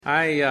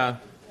I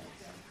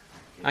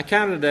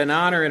count it an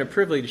honor and a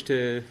privilege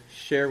to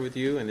share with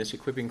you in this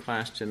equipping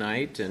class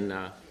tonight, and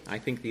I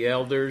think the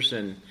elders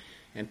and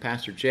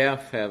Pastor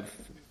Jeff have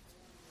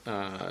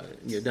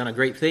done a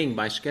great thing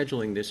by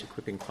scheduling this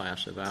equipping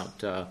class about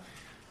the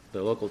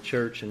local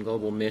church and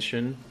global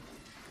mission.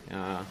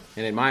 And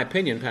in my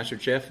opinion, Pastor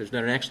Jeff has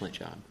done an excellent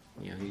job.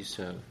 He's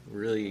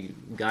really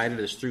guided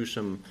us through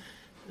some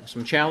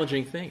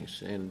challenging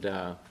things and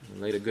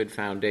laid a good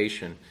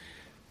foundation.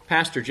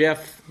 Pastor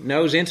Jeff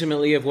knows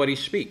intimately of what he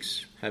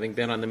speaks, having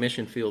been on the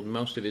mission field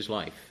most of his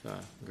life,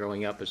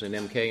 growing up as an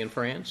MK in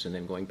France and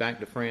then going back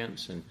to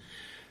France. And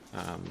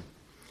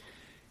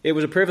it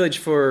was a privilege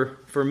for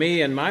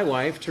me and my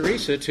wife,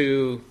 Teresa,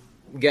 to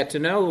get to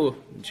know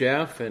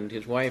Jeff and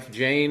his wife,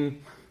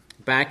 Jane,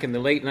 back in the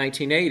late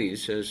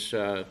 1980s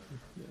as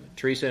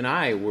Teresa and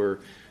I were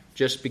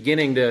just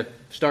beginning to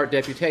start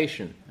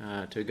deputation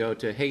to go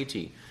to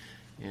Haiti.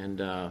 And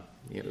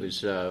it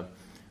was...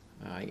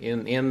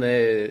 In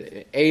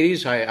the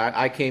 80s,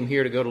 I came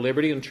here to go to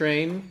Liberty and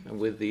train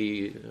with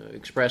the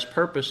express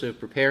purpose of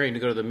preparing to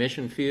go to the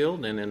mission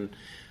field. And then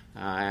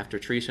after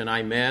Teresa and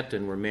I met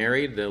and were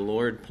married, the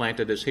Lord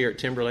planted us here at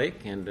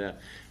Timberlake, and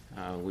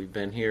we've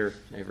been here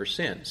ever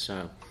since.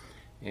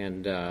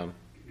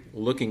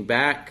 Looking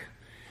back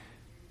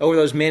over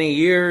those many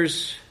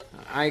years,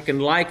 I can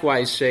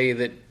likewise say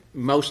that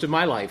most of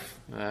my life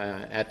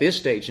at this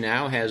stage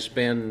now has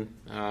been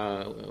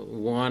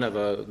one of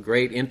a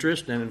great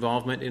interest and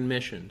involvement in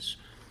missions.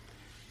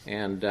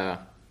 And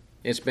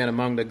it's been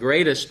among the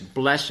greatest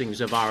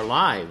blessings of our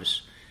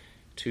lives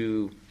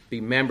to be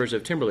members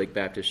of Timberlake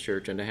Baptist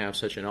Church and to have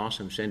such an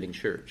awesome sending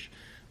church.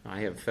 I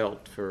have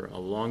felt for a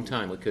long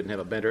time we couldn't have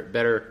a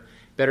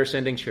better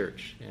sending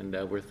church, and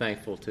we're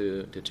thankful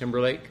to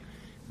Timberlake.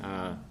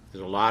 There's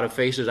a lot of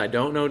faces I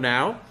don't know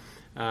now,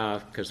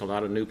 because a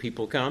lot of new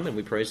people come, and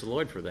we praise the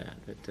Lord for that.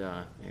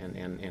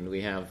 And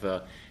we have,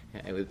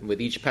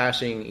 with each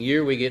passing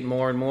year, we get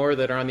more and more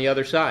that are on the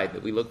other side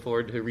that we look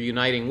forward to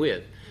reuniting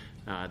with.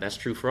 That's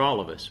true for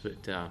all of us,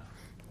 but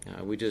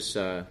we just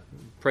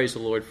praise the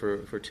Lord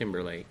for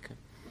Timberlake.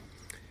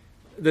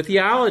 The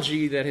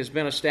theology that has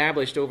been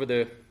established over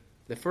the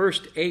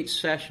first 8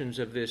 sessions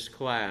of this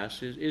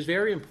class is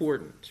very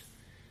important.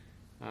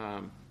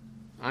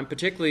 I'm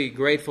particularly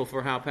grateful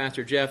for how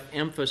Pastor Jeff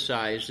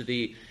emphasized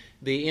the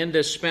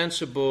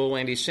indispensable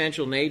and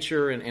essential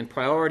nature and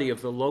priority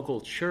of the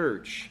local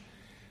church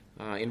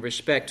in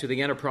respect to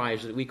the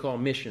enterprise that we call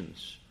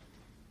missions.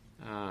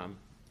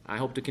 I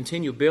hope to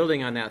continue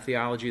building on that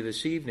theology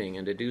this evening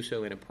and to do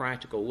so in a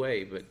practical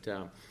way.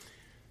 But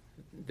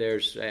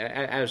there's,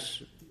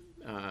 as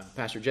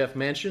Pastor Jeff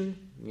mentioned,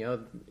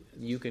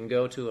 you can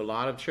go to a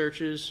lot of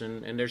churches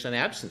and there's an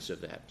absence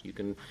of that. You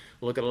can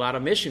look at a lot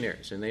of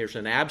missionaries and there's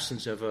an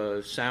absence of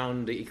a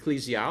sound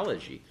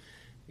ecclesiology.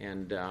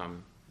 And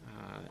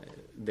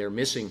they're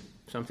missing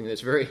something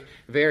that's very,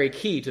 very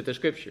key to the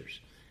Scriptures.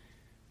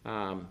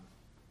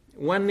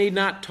 One need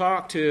not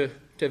talk to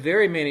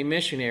very many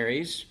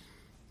missionaries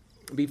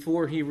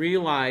before he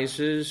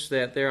realizes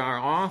that there are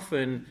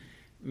often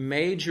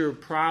major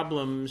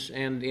problems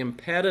and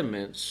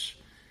impediments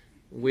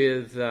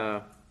with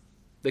the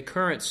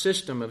current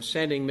system of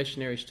sending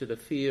missionaries to the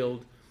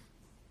field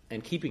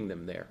and keeping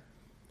them there.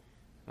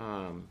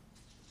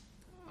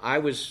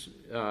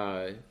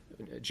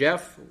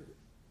 Jeff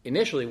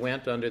initially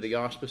went under the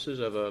auspices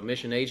of a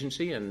mission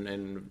agency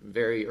and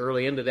very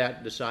early into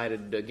that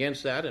decided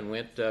against that and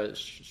went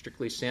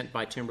strictly sent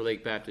by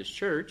Timberlake Baptist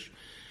Church.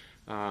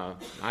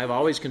 I've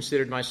always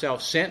considered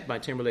myself sent by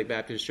Timberlake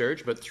Baptist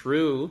Church, but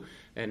through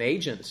an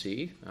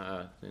agency.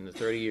 In the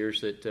 30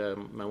 years that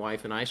my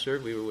wife and I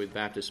served, we were with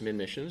Baptist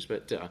Mid-Missions,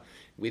 but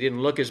we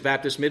didn't look as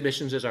Baptist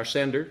Mid-Missions as our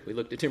sender. We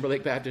looked at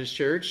Timberlake Baptist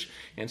Church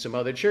and some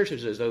other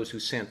churches as those who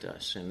sent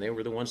us, and they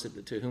were the ones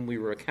to whom we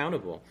were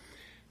accountable.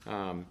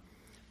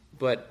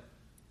 But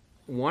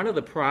one of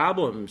the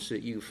problems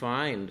that you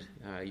find,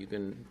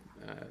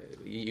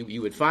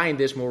 you would find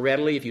this more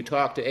readily if you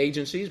talk to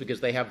agencies because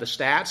they have the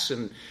stats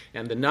and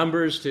the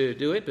numbers to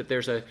do it. But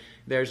there's a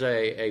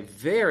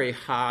very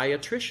high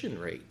attrition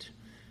rate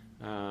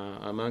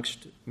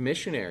amongst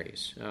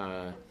missionaries,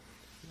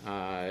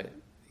 and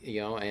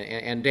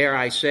dare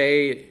I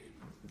say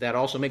that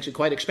also makes it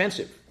quite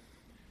expensive.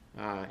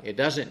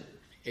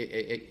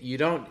 You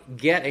don't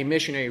get a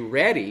missionary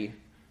ready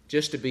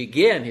just to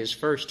begin his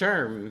first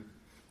term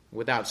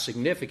without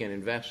significant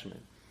investment.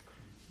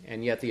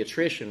 And yet the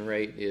attrition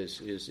rate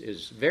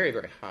is very,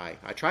 very high.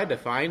 I tried to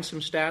find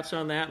some stats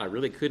on that, and I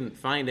really couldn't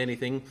find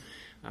anything.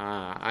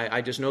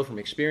 I just know from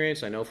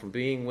experience, I know from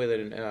being with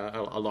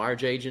a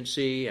large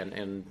agency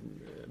and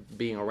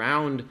being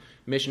around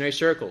missionary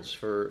circles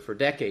for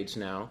decades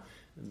now,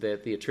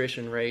 that the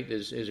attrition rate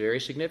is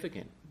very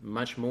significant,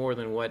 much more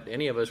than what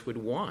any of us would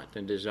want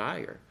and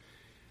desire.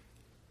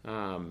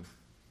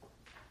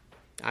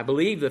 I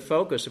believe the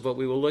focus of what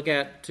we will look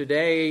at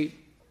today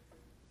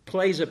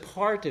plays a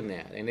part in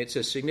that, and it's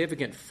a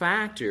significant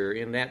factor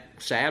in that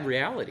sad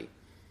reality.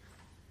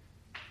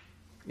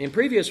 In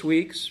previous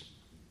weeks,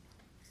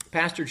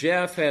 Pastor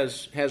Jeff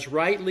has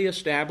rightly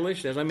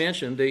established, as I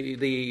mentioned,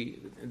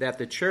 that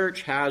the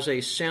church has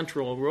a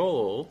central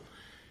role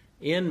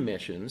in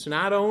missions,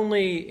 not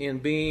only in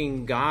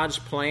being God's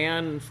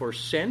plan for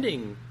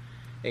sending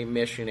a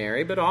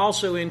missionary, but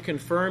also in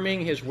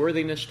confirming his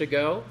worthiness to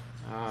go.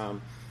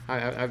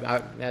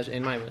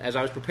 As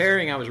I was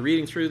preparing, I was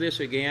reading through this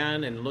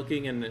again and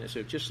looking, and it's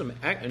just an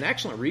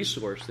excellent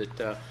resource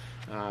that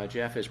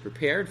Jeff has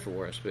prepared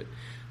for us. But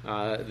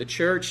the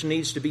church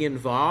needs to be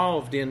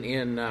involved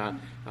in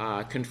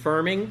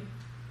confirming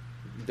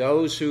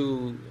those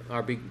who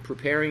are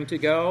preparing to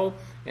go,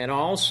 and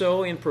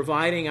also in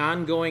providing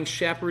ongoing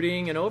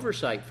shepherding and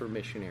oversight for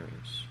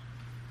missionaries.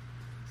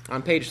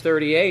 On page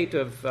 38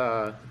 of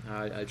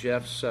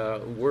Jeff's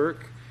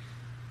work,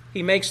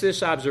 he makes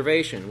this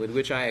observation, with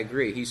which I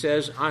agree. He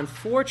says,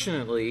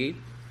 "Unfortunately,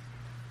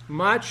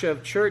 much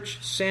of church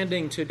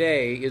sending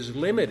today is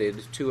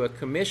limited to a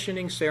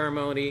commissioning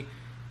ceremony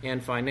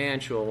and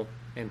financial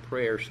and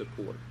prayer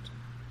support."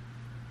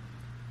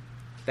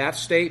 That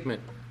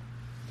statement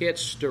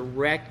hits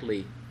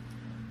directly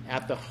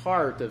at the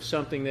heart of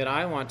something that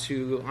I want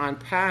to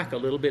unpack a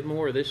little bit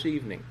more this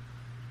evening.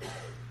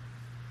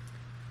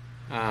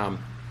 My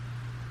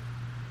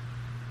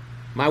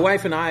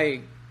wife and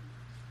I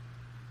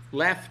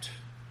left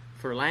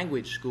for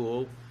language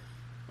school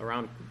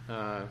around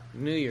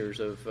New Year's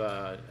of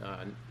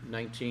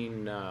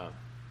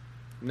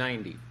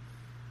 1990,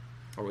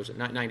 or was it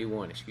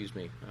 91? Excuse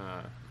me,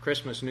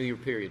 Christmas New Year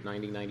period,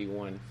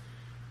 1991,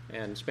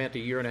 and spent a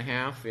year and a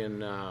half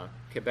in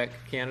Quebec,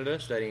 Canada,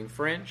 studying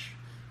French.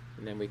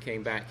 And then we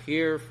came back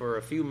here for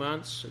a few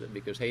months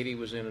because Haiti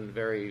was in a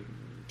very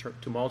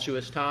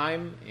tumultuous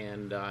time.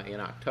 And in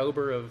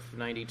October of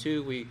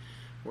 '92, we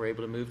were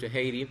able to move to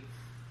Haiti.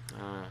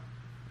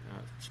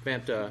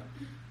 Spent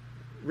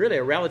really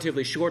a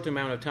relatively short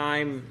amount of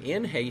time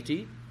in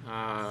Haiti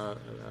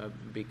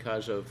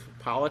because of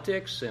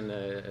politics and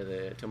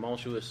the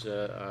tumultuous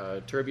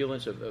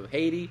turbulence of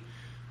Haiti,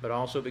 but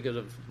also because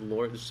of the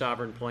Lord's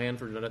sovereign plan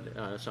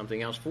for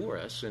something else for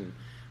us. And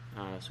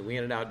so we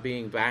ended up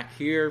being back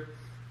here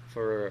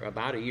for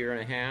about a year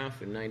and a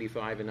half in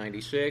 95 and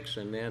 96,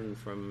 and then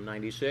from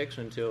 96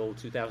 until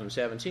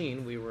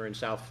 2017, we were in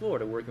South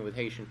Florida working with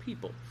Haitian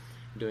people,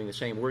 doing the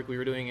same work we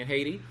were doing in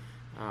Haiti,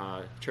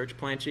 church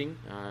planting,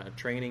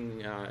 training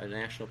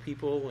national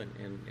people,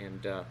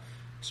 and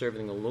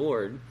serving the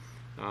Lord.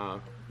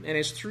 And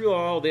it's through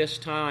all this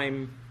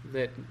time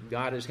that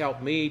God has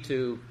helped me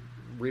to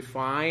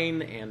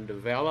refine and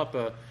develop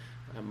a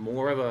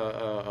more of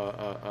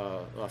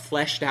a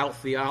fleshed out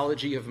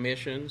theology of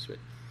missions.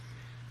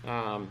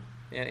 And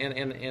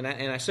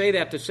I say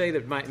that to say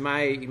that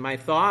my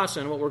thoughts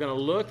and what we're going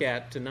to look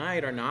at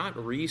tonight are not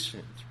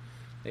recent.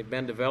 They've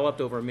been developed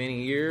over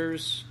many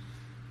years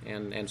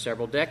and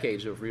several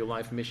decades of real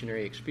life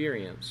missionary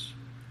experience.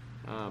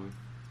 In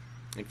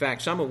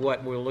fact, some of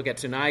what we'll look at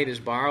tonight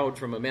is borrowed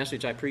from a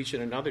message I preached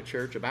in another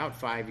church about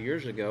 5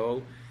 years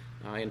ago,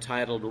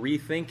 entitled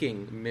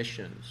 "Rethinking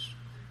Missions."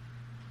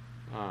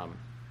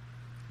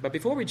 But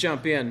before we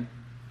jump in,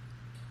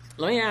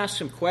 let me ask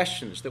some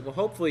questions that will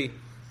hopefully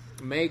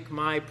make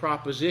my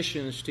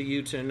propositions to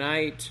you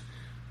tonight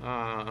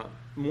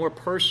more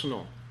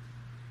personal.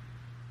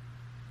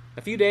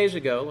 A few days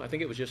ago, I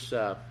think it was just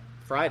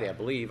Friday, I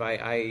believe,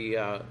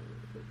 I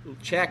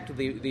checked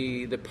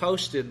the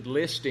posted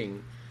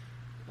listing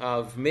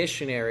of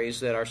missionaries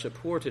that are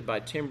supported by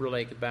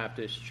Timberlake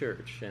Baptist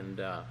Church,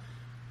 and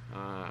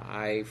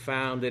I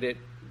found that it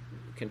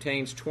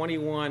contains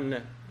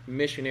 21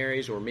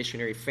 missionaries or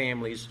missionary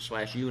families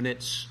 /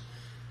 units,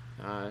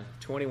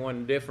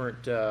 21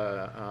 different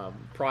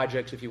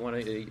projects, if you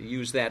want to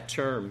use that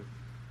term.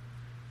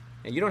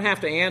 And you don't have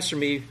to answer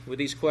me with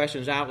these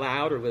questions out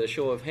loud or with a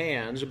show of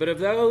hands, but of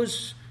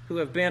those who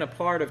have been a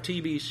part of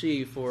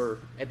TBC for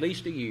at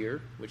least a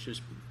year, which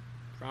is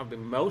probably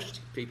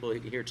most people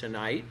here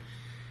tonight,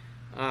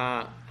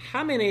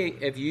 how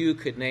many of you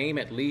could name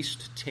at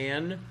least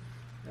 10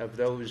 of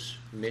those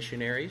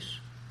missionaries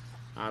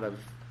out of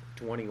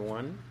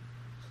 21?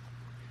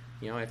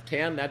 You know, if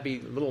 10, that'd be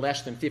a little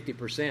less than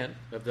 50%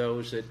 of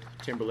those that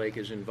Timberlake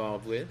is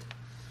involved with.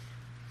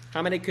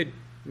 How many could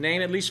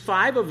name at least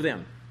 5 of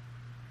them?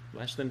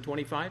 Less than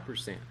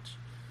 25%.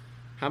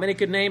 How many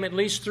could name at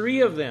least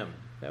 3 of them?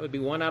 That would be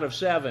 1 out of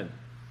 7.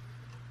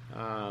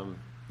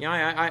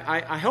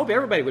 I hope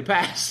everybody would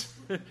pass.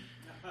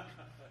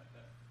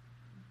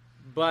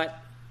 But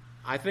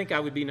I think I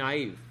would be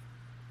naive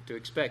to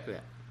expect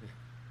that.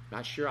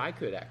 Not sure I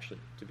could, actually,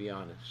 to be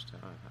honest.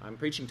 I'm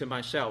preaching to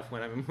myself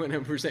when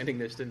I'm presenting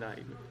this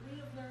tonight. We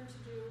have learned to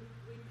do,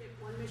 we pick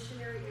one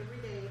missionary every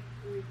day,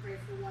 and we pray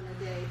for one a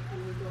day,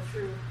 and we go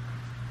through.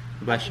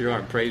 Bless your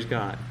heart. Praise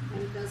God.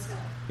 And it does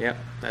help. Yep,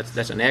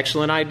 that's an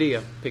excellent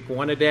idea. Pick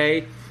one a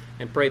day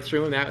and pray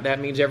through them. That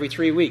means every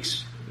 3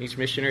 weeks, each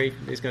missionary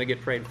is going to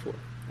get prayed for.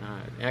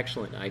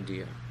 Excellent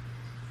idea.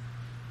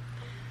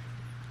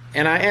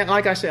 And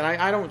like I said,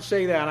 I don't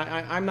say that.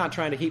 I'm not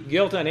trying to heap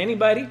guilt on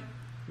anybody,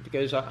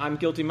 because I'm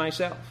guilty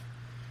myself.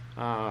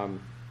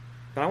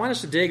 But I want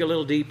us to dig a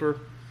little deeper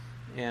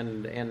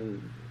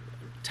and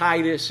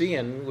tie this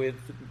in with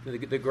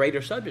the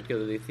greater subject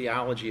of the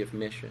theology of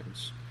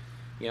missions.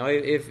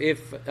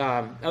 If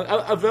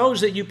of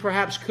those that you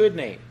perhaps could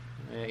name,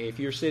 if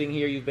you're sitting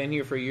here, you've been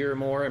here for a year or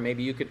more, and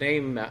maybe you could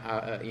name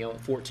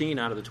 14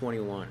 out of the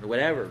 21 or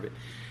whatever. But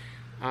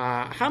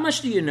how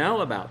much do you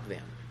know about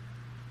them?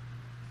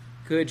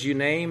 Could you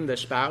name the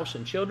spouse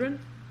and children?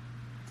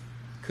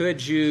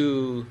 Could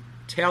you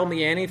tell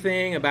me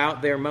anything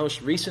about their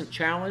most recent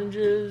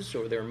challenges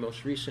or their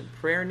most recent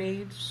prayer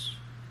needs?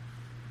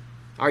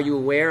 Are you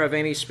aware of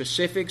any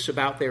specifics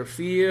about their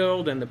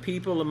field and the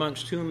people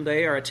amongst whom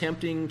they are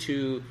attempting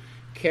to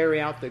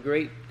carry out the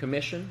Great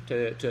Commission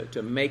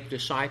to make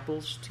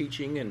disciples,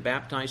 teaching and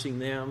baptizing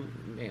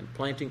them and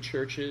planting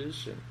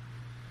churches?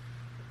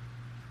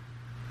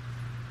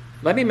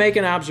 Let me make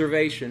an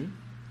observation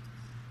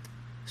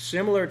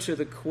similar to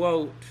the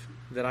quote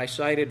that I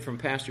cited from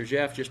Pastor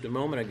Jeff just a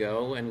moment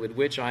ago, and with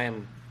which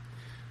I'm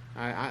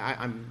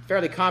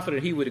fairly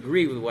confident he would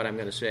agree with what I'm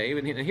going to say.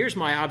 And here's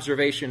my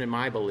observation and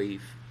my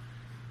belief.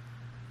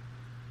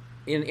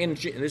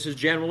 This is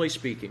generally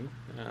speaking,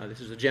 this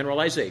is a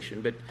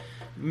generalization, but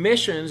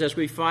missions as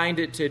we find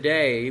it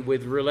today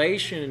with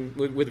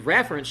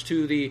reference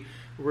to the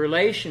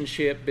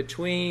relationship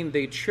between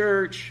the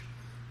church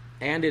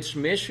and its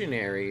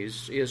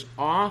missionaries is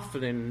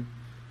often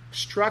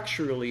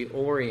structurally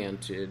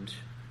oriented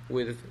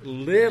with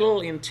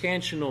little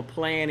intentional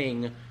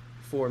planning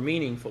for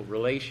meaningful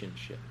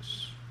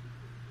relationships.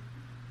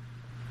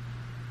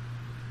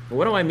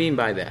 What do I mean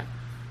by that?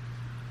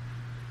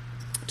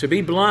 To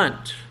be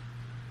blunt,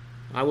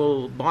 I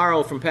will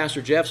borrow from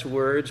Pastor Jeff's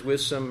words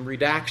with some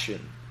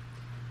redaction.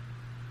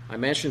 I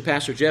mentioned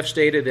Pastor Jeff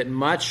stated that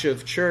much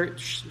of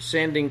church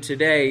sending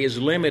today is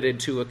limited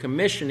to a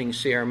commissioning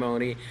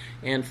ceremony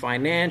and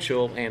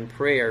financial and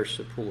prayer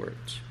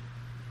support.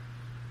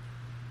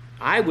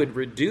 I would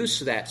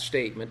reduce that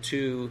statement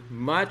to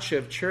much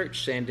of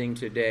church sending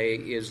today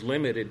is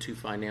limited to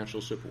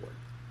financial support.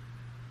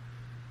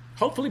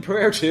 Hopefully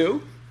prayer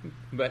too,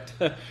 but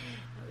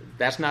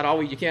that's not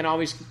always, you can't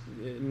always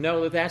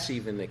know that that's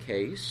even the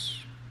case.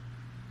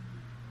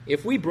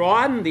 If we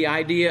broaden the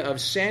idea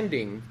of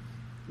sending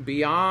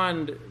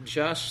beyond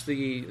just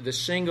the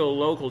single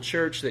local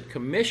church that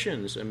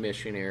commissions a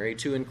missionary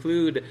to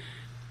include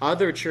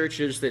other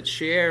churches that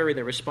share in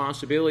the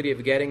responsibility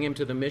of getting him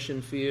to the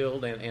mission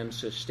field and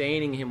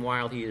sustaining him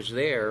while he is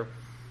there,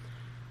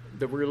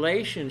 the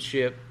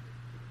relationship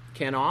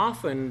can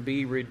often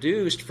be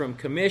reduced from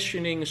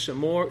commissioning,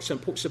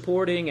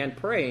 supporting, and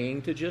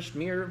praying to just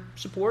mere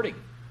supporting.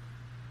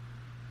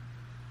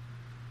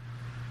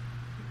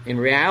 In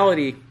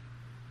reality,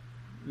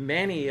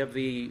 many of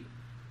the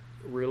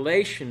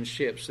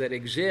relationships that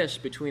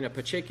exist between a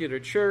particular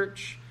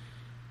church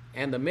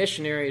and the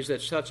missionaries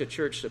that such a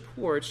church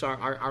supports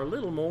are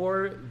little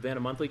more than a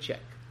monthly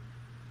check.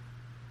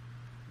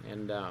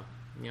 And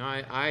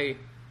I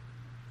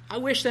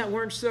wish that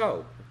weren't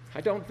so.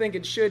 I don't think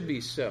it should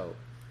be so.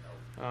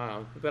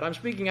 But I'm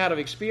speaking out of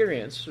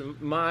experience,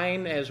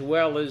 mine as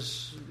well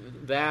as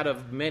that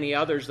of many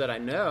others that I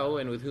know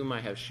and with whom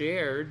I have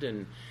shared,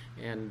 and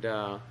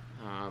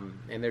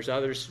there's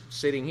others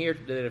sitting here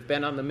that have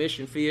been on the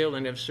mission field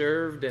and have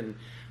served, and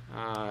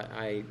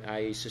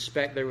I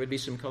suspect there would be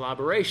some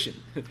collaboration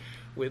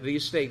with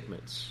these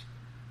statements.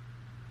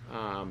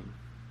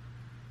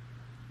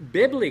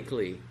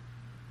 Biblically,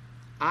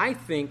 I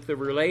think the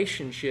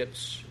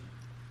relationships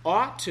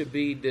ought to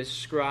be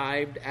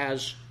described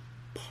as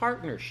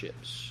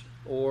partnerships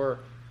or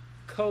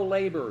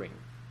co-laboring,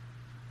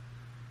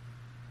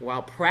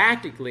 while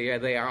practically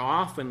they are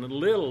often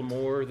little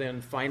more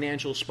than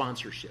financial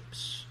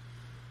sponsorships.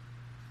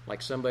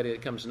 Like somebody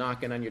that comes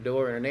knocking on your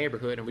door in a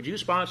neighborhood, and would you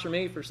sponsor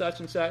me for such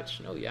and such?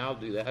 Oh, yeah, I'll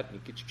do that. And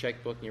you get your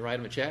checkbook and you write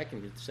them a check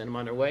and you send them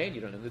on their way, and you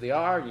don't know who they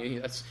are. And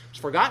it's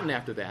forgotten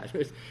after that.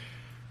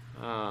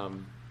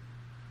 And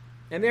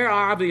there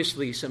are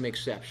obviously some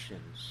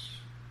exceptions.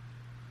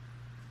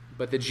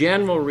 But the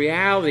general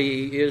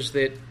reality is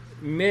that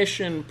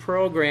mission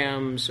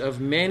programs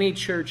of many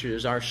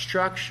churches are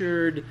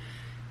structured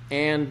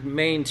and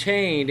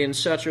maintained in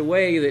such a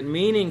way that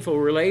meaningful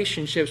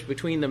relationships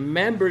between the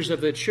members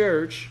of the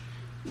church,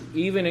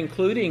 even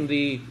including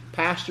the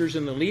pastors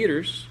and the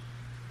leaders,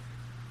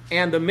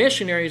 and the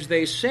missionaries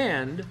they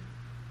send,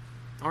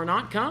 are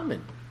not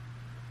common.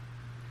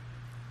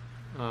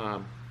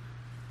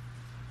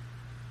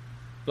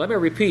 Let me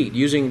repeat,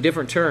 using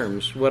different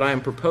terms, what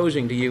I'm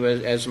proposing to you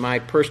as my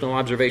personal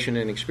observation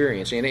and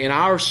experience. In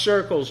our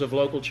circles of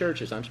local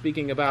churches, I'm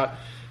speaking about,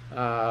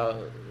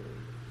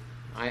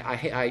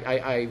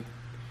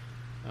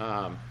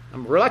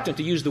 I'm reluctant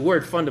to use the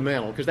word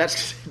fundamental because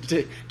that's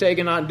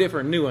taken on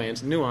different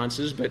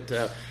nuances.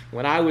 But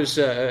when I was,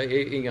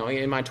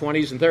 in my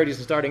 20s and 30s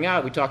and starting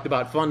out, we talked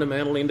about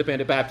fundamental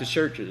independent Baptist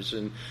churches,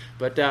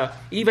 but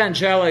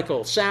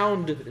evangelical,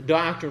 sound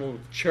doctrinal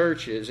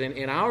churches. And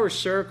in our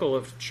circle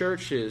of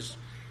churches,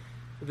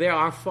 there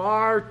are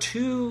far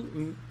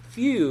too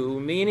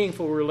few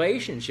meaningful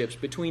relationships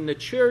between the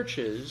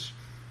churches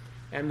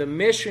and the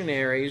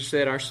missionaries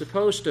that are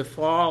supposed to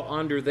fall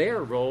under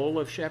their role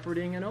of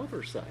shepherding and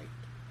oversight.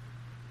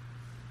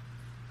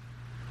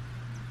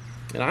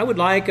 And I would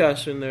like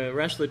us, in the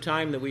rest of the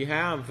time that we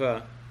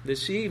have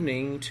this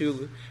evening,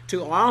 to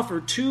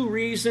offer two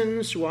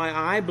reasons why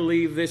I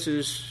believe this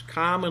is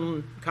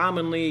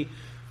commonly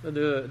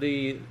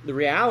the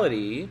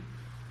reality,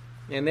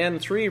 and then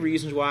three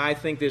reasons why I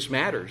think this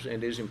matters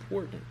and is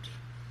important.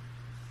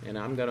 And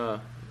I'm going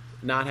to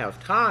not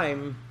have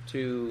time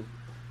to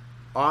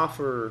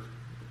offer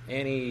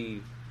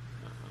any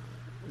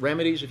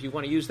remedies, if you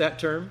want to use that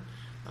term.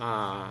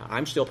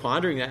 I'm still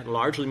pondering that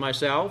largely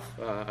myself.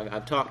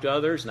 I've talked to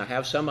others, and I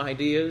have some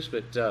ideas,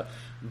 but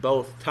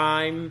both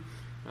time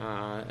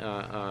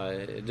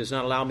does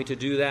not allow me to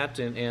do that,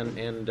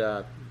 and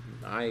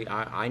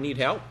I need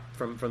help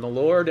from the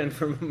Lord and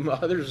from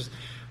others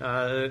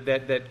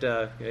that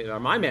are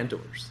my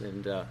mentors.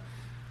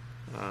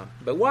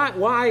 But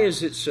why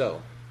is it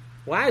so?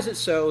 Why is it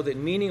so that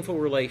meaningful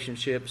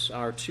relationships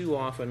are too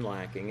often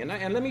lacking?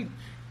 And let me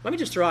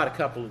just throw out a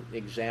couple of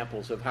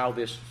examples of how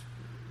this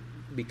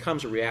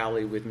becomes a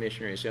reality with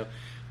missionaries. So,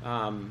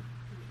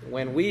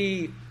 when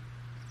we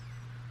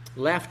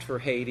left for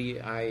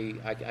Haiti,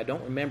 I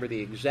don't remember the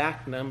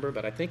exact number,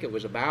 but I think it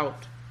was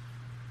about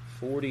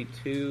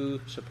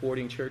 42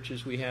 supporting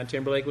churches we had.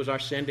 Timberlake was our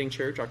sending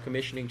church, our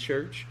commissioning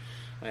church,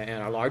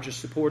 and our largest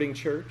supporting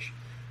church.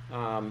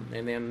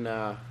 And then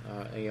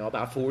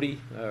about 40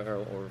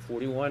 or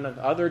 41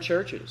 other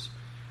churches.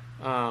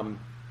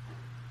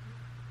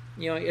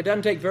 It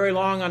doesn't take very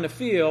long on the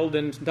field,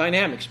 and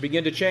dynamics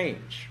begin to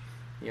change.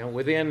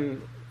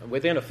 Within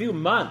a few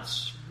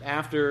months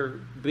after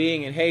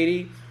being in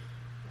Haiti,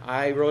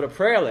 I wrote a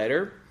prayer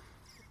letter,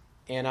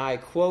 and I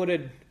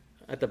quoted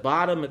at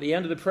the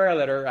end of the prayer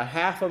letter, a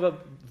half of a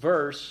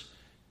verse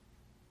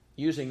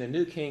using the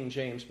New King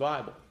James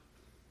Bible.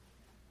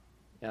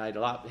 And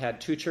I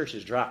had two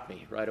churches drop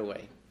me right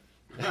away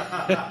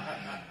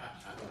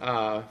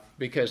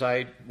because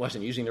I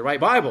wasn't using the right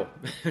Bible.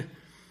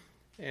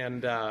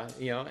 And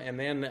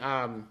then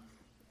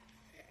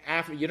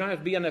after, you don't have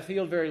to be on the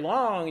field very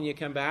long, and you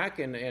come back,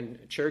 and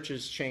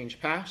churches change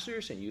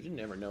pastors, and you didn't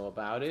ever know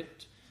about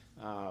it.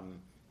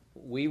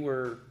 We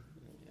were,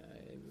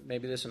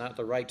 maybe this is not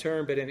the right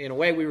term, but in a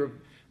way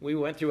we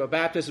went through a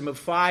baptism of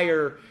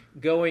fire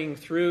going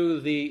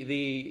through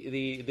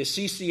the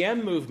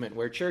CCM movement,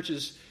 where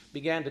churches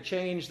began to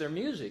change their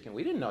music, and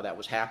we didn't know that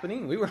was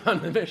happening. We were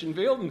on the mission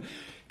field and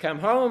come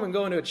home and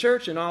go into a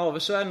church, and all of a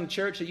sudden,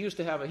 church that used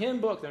to have a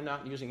hymn book, they're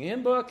not using a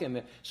hymn book, and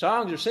the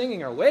songs they're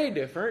singing are way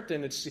different,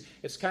 and it's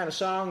kind of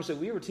songs that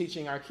we were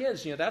teaching our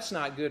kids. That's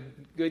not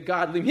good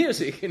godly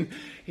music. And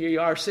here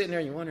you are sitting there,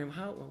 and you're wondering,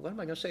 what am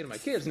I going to say to my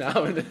kids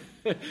now? And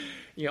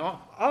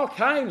all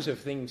kinds of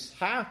things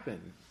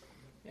happen.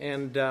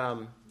 And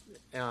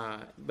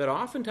but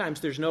oftentimes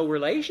there's no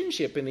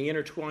relationship in the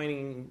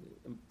intertwining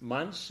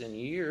months and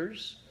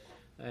years,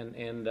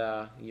 and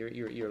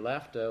you're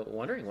left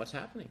wondering what's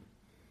happening.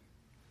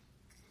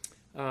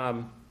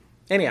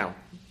 Anyhow,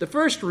 the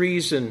first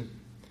reason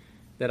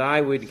that I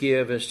would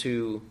give as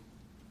to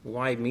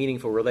why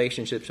meaningful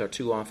relationships are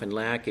too often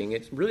lacking,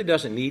 it really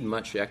doesn't need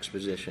much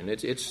exposition.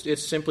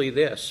 It's simply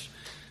this: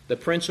 the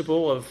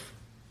principle of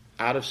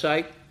out of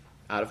sight,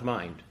 out of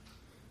mind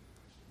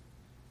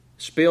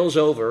spills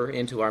over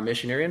into our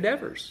missionary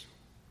endeavors.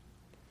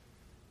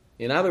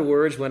 In other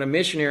words, when a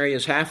missionary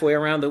is halfway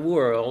around the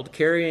world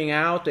carrying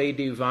out a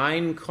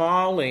divine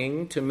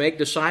calling to make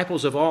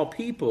disciples of all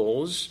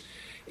peoples,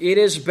 it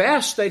is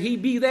best that he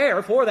be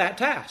there for that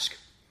task,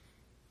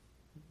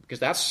 because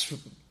that's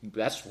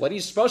what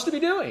he's supposed to be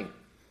doing.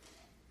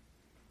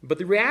 But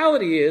the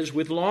reality is,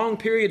 with long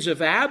periods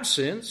of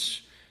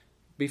absence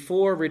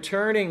before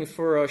returning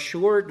for a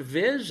short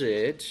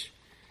visit,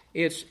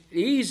 it's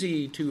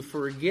easy to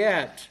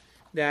forget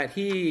that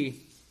he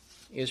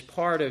is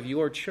part of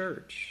your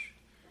church,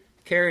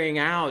 carrying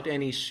out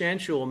an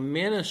essential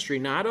ministry,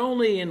 not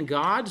only in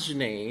God's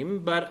name,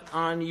 but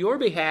on your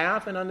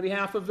behalf and on the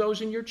behalf of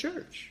those in your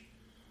church.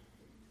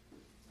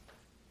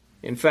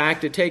 In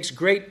fact, it takes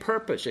great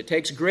purpose, it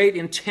takes great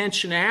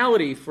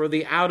intentionality for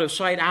the out of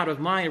sight, out of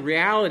mind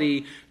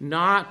reality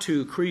not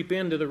to creep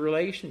into the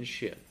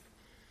relationship,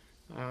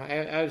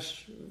 as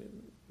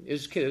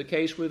is the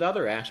case with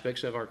other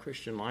aspects of our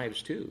Christian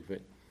lives too.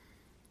 But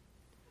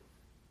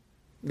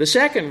the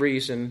second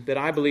reason that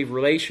I believe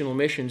relational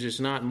missions is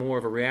not more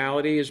of a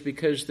reality is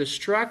because the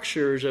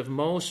structures of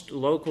most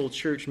local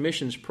church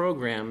missions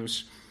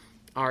programs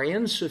are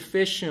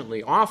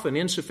often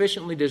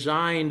insufficiently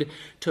designed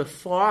to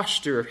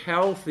foster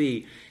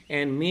healthy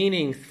and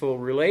meaningful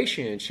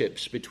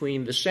relationships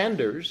between the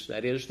senders,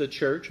 that is the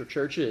church or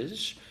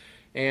churches,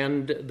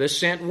 and the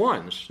sent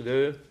ones,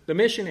 the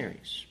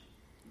missionaries.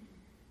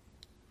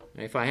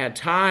 If I had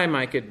time,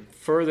 I could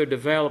further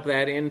develop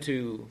that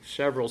into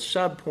several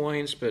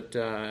subpoints, but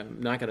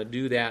I'm not going to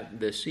do that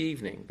this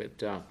evening.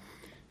 But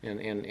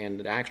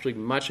and actually,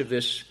 much of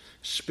this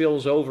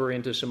spills over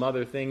into some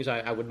other things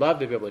I would love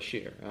to be able to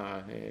share.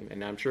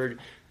 And I'm sure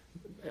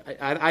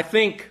I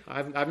think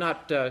I've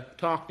not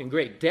talked in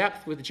great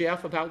depth with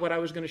Jeff about what I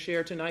was going to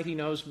share tonight. He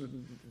knows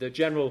the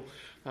general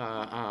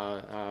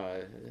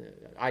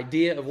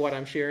idea of what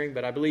I'm sharing,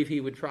 but I believe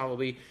he would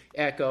probably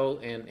echo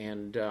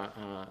and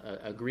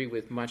agree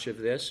with much of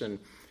this. And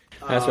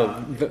that's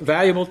a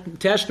valuable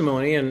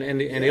testimony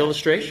and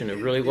illustration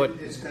of really what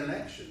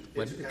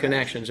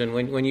connections. And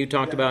when you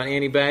talked about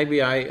Annie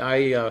Bagby,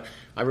 I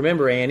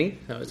remember Annie.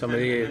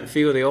 A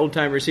few of the old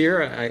timers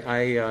here.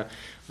 I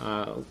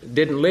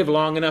didn't live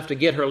long enough to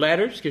get her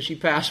letters because she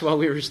passed while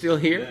we were still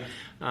here.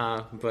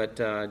 But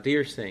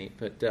dear saint.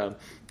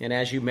 And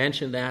as you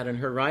mentioned that in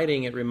her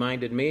writing, it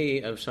reminded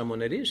me of someone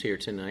that is here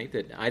tonight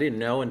that I didn't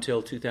know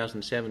until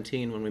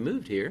 2017 when we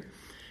moved here.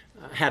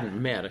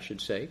 Hadn't met, I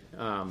should say.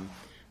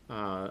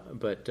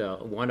 But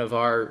one of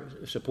our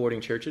supporting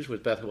churches was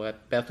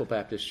Bethel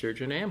Baptist Church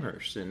in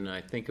Amherst, and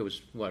I think it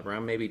was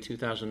around maybe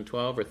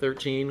 2012 or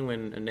 13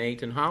 when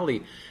Nate and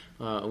Holly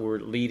were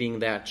leading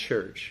that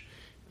church.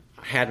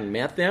 I hadn't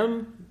met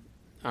them,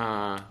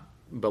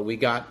 but we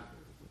got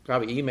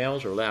probably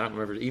emails or I don't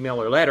remember if it was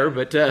email or letter,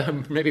 but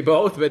maybe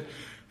both. But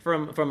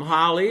from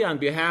Holly on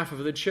behalf of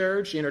the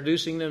church,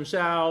 introducing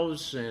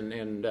themselves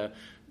and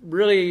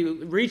really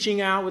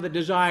reaching out with a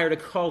desire to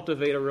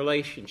cultivate a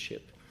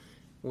relationship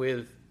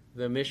with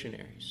the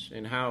missionaries,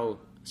 and how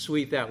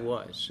sweet that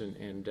was,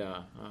 and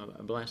a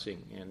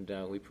blessing, and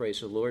we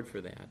praise the Lord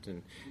for that.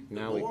 And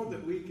now the more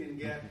that we can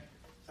get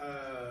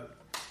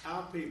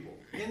our people,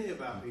 any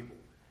of our people,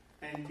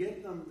 and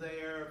get them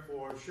there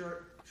for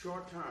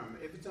short term,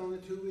 if it's only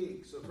 2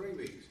 weeks or 3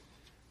 weeks,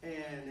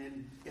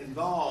 and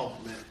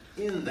involvement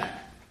in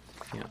that,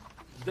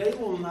 they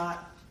will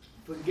not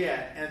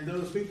forget, and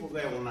those people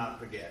there will not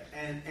forget,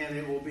 and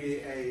it will be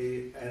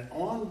an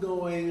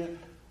ongoing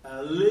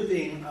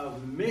living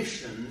of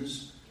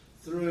missions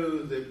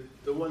through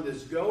the one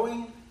that's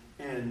going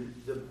and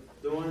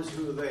the ones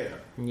who are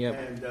there. Yep.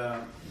 And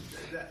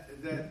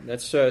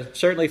that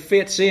certainly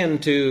fits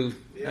into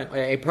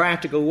a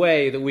practical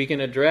way that we can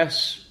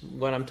address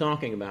what I'm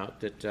talking about.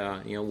 That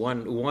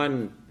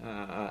one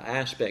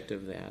aspect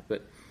of that.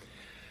 But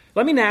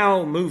let me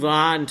now move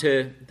on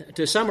to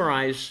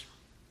summarize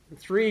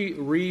 3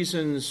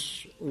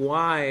 reasons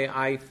why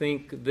I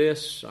think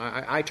this,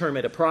 I term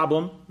it a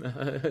problem,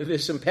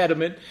 this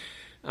impediment,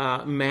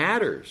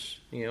 matters.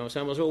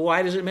 Someone will say, well,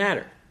 why does it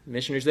matter? The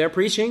missionary's there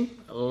preaching,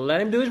 let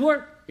him do his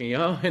work,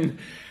 And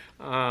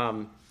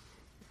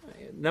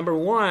number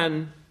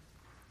one,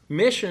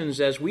 missions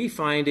as we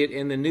find it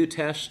in the New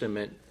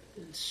Testament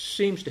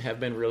seems to have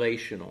been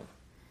relational.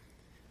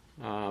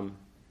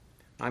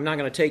 I'm not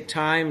going to take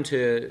time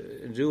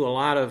to do a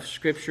lot of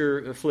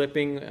scripture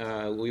flipping.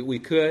 We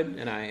could,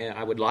 and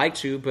I would like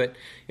to, but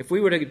if we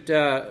were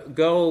to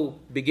go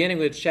beginning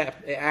with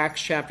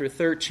Acts chapter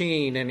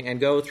 13 and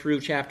go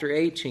through chapter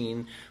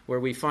 18, where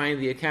we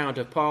find the account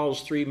of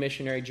Paul's 3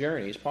 missionary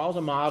journeys. Paul's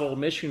a model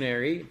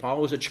missionary.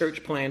 Paul was a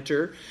church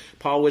planter.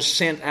 Paul was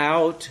sent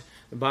out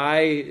by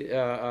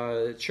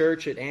a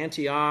church at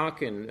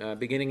Antioch, and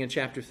beginning in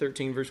chapter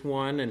 13, verse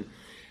 1, and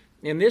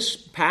in this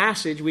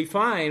passage, we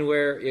find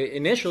where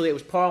initially it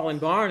was Paul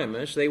and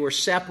Barnabas. They were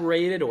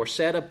separated or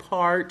set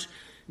apart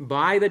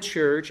by the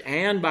church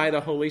and by the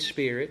Holy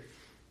Spirit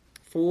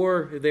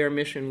for their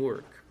mission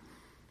work.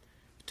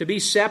 To be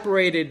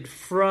separated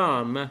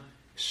from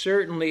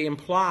certainly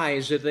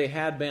implies that they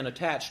had been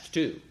attached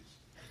to.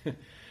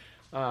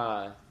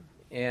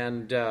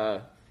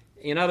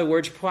 In other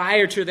words,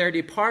 prior to their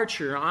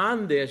departure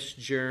on this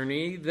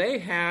journey, they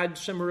had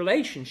some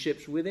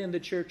relationships within the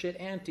church at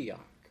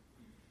Antioch.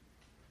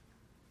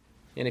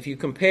 And if you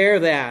compare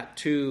that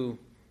to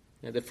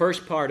the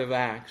first part of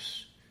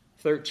Acts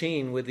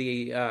 13 with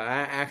the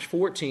Acts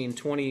 14,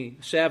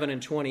 27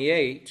 and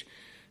 28,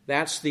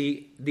 that's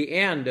the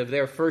end of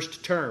their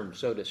first term,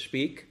 so to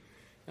speak,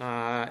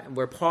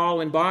 where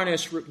Paul and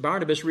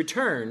Barnabas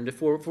returned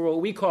for what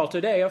we call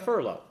today a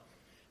furlough.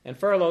 And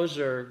furloughs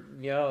are,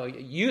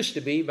 used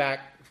to be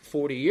back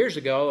 40 years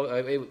ago.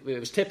 It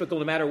was typical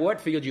no matter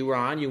what field you were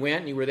on. You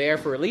went and you were there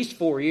for at least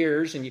 4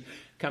 years and you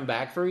come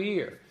back for a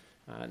year.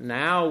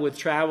 Now, with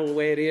travel the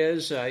way it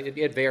is,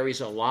 it varies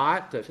a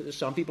lot.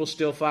 Some people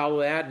still follow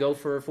that, go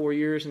for 4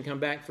 years and come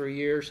back for a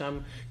year.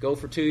 Some go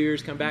for 2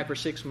 years, come back for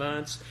 6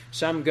 months.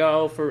 Some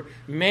go for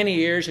many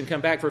years and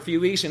come back for a few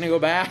weeks and then go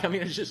back. I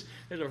mean, there's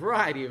a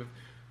variety of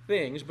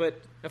things.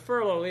 But a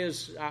furlough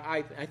is,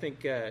 I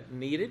think,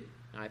 needed.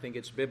 I think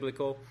it's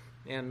biblical.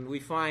 And we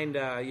find,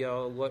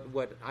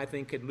 what I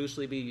think could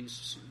loosely be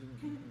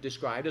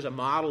described as a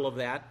model of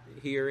that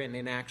here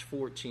in Acts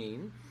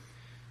 14.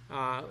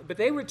 But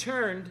they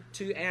returned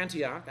to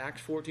Antioch,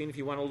 Acts 14, if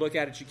you want to look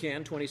at it, you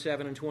can,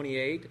 27 and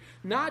 28,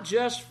 not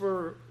just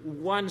for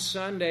one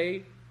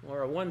Sunday,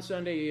 or one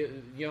Sunday,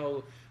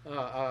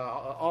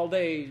 all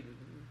day,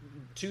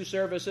 2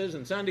 services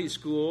and Sunday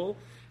school,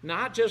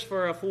 not just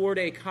for a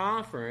 4-day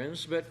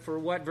conference, but for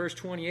what verse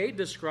 28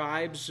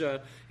 describes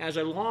as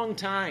a long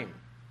time.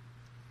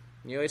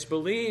 It's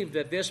believed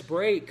that this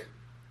break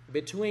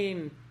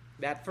between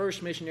that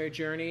first missionary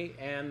journey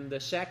and the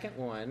second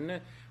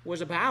one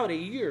was about a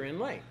year in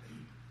length.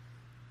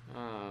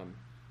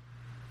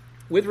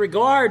 With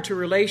regard to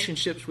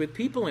relationships with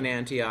people in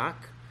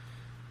Antioch,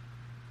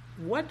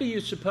 what do you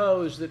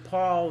suppose that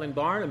Paul and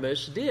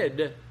Barnabas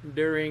did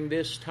during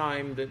this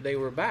time that they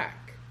were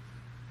back?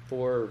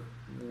 For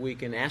we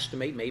can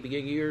estimate maybe a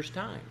year's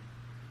time.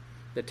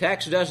 The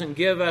text doesn't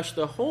give us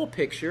the whole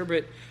picture,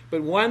 but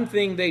one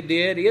thing they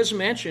did is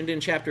mentioned in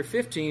chapter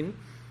 15,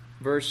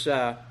 verse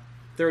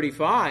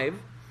 35.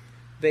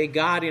 They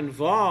got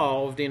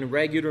involved in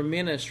regular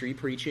ministry,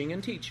 preaching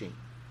and teaching.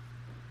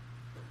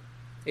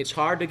 It's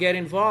hard to get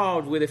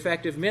involved with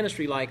effective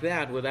ministry like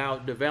that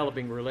without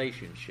developing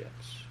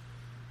relationships.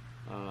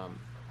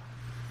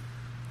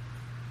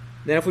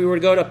 Then if we were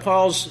to go to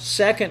Paul's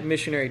second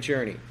missionary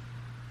journey,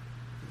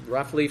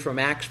 roughly from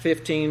Acts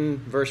 15,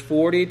 verse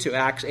 40 to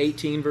Acts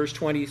 18, verse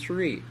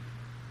 23.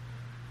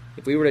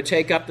 If we were to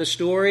take up the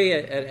story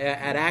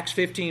at Acts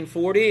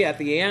 15:40, at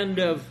the end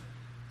of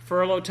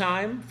furlough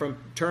time from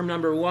term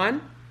number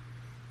 1,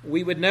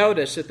 we would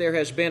notice that there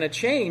has been a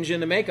change in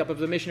the makeup of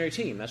the missionary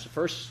team. That's the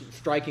first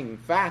striking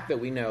fact that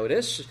we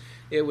notice.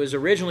 It was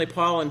originally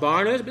Paul and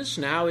Barnabas,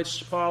 now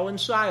it's Paul and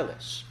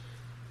Silas.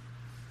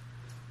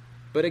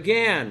 But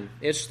again,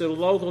 it's the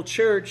local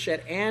church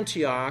at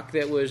Antioch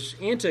that was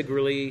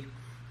integrally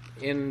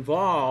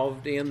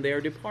involved in their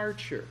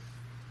departure.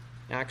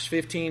 Acts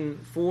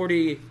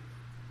 15:40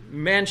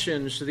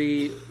 mentions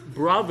the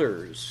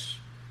brothers,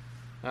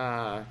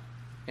 and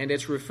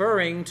it's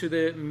referring to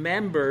the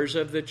members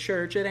of the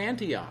church at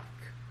Antioch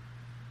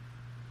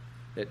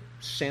that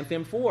sent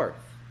them forth.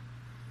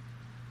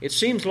 It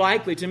seems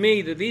likely to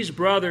me that these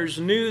brothers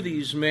knew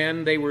these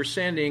men they were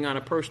sending on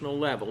a personal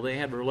level. They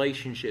had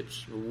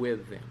relationships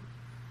with them.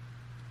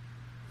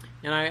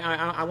 And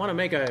I want to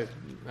make a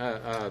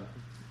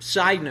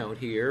side note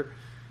here.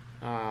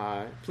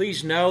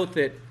 Please note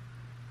that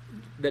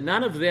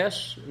none of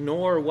this,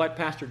 nor what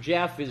Pastor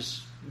Jeff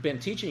has been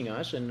teaching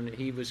us, and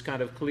he was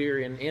kind of clear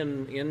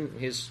in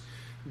his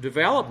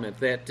development,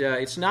 that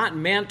it's not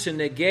meant to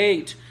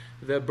negate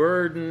the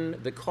burden,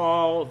 the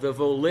call, the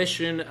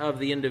volition of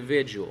the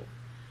individual.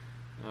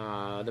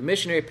 The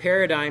missionary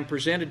paradigm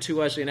presented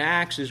to us in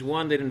Acts is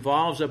one that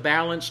involves a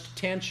balanced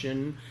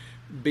tension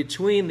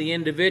between the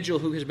individual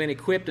who has been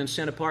equipped and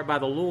sent apart by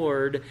the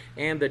Lord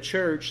and the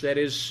church that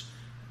is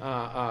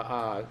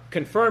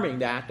confirming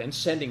that and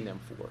sending them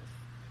forth.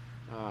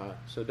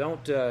 So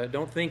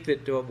don't think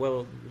that,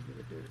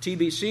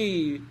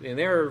 TBC, in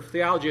their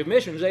theology of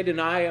missions, they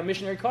deny a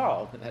missionary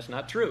call. That's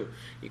not true.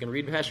 You can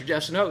read Pastor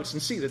Jeff's notes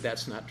and see that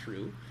that's not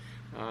true.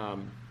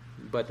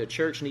 But the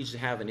church needs to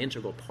have an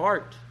integral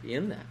part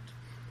in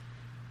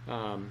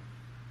that.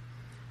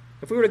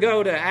 If we were to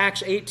go to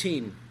Acts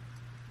 18,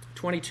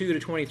 22 to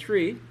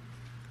 23,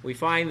 we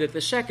find that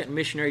the second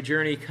missionary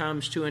journey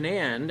comes to an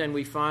end, and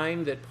we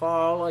find that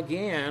Paul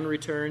again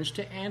returns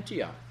to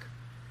Antioch,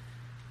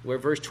 where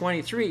verse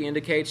 23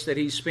 indicates that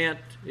he spent,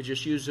 it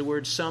just used the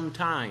word, some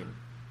time.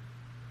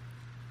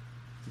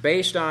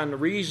 Based on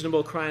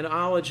reasonable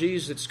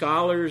chronologies that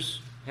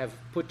scholars have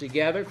put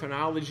together,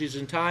 chronologies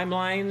and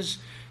timelines,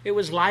 it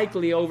was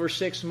likely over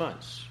 6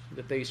 months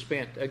that they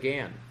spent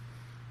again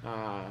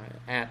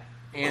at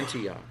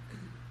Antioch.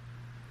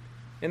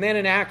 And then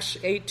in Acts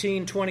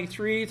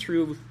 18:23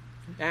 through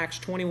Acts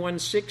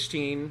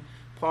 21:16,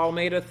 Paul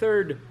made a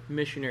third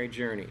missionary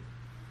journey.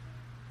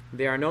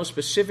 There are no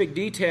specific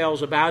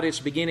details about its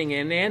beginning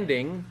and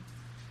ending,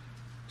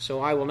 so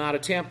I will not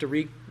attempt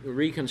to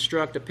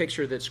reconstruct a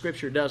picture that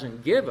Scripture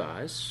doesn't give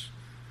us.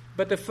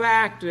 But the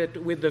fact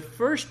that with the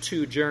first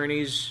two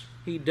journeys,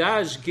 he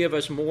does give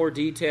us more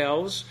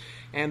details,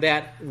 and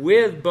that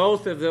with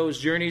both of those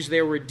journeys,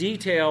 there were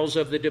details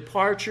of the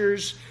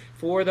departures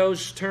for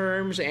those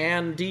terms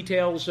and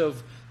details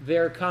of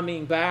their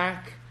coming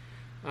back.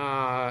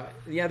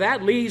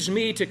 That leads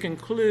me to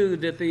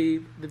conclude that the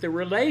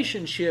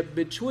relationship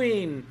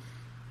between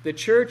the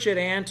church at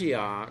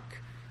Antioch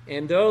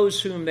and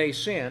those whom they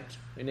sent,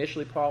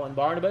 initially Paul and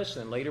Barnabas,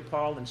 and later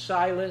Paul and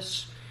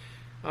Silas,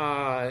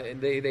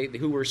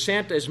 who were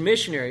sent as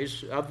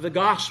missionaries of the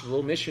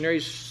gospel,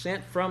 missionaries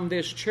sent from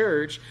this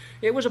church,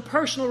 it was a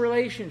personal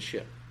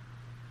relationship,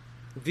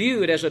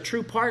 viewed as a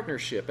true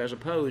partnership as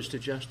opposed to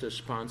just a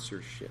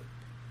sponsorship.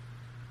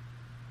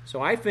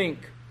 So I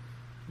think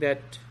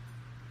that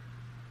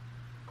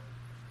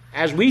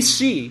as we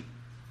see,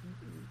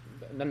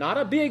 not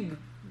a big,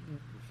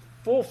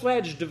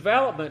 full-fledged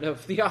development of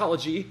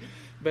theology,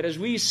 but as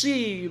we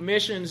see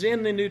missions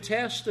in the New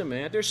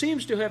Testament, there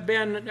seems to have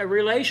been a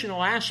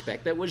relational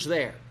aspect that was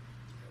there.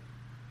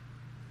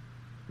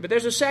 But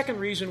there's a second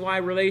reason why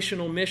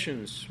relational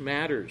missions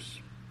matters.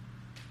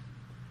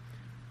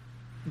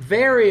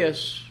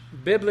 Various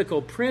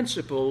biblical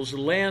principles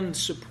lend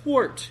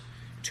support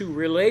to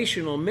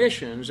relational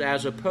missions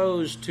as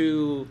opposed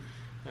to,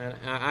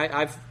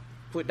 I've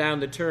put down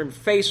the term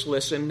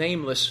faceless and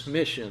nameless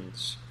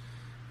missions.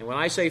 And when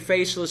I say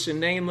faceless and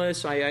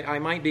nameless, I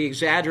might be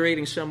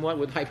exaggerating somewhat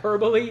with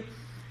hyperbole,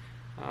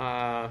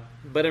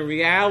 but in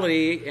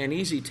reality, an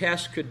easy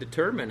test could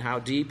determine how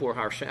deep or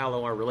how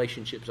shallow our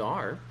relationships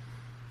are.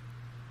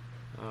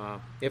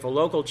 If a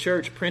local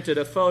church printed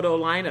a photo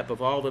lineup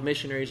of all the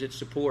missionaries it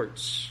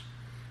supports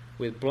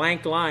with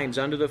blank lines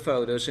under the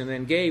photos and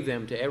then gave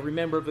them to every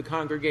member of the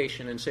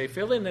congregation and say,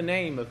 fill in the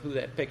name of who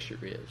that picture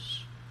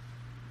is,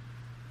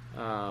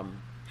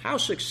 how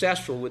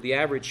successful would the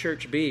average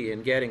church be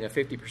in getting a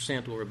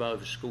 50% or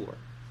above score?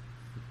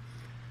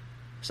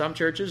 Some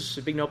churches,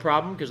 it'd be no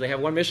problem because they have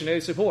one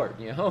missionary support,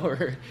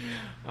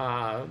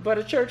 but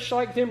a church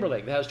like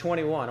Timberlake that has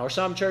 21, or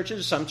some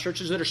churches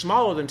that are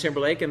smaller than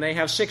Timberlake and they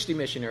have 60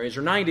 missionaries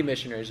or 90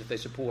 missionaries that they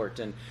support,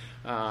 and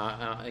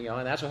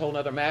that's a whole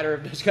other matter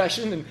of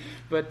discussion.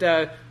 But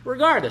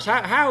regardless,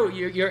 how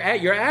your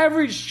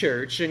average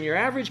church and your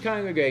average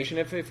congregation,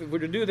 if we were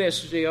to do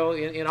this,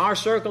 in our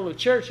circle of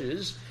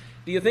churches,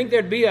 do you think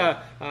there'd be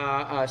a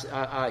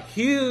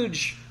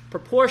huge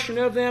proportion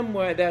of them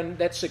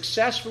that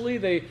successfully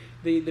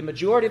the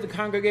majority of the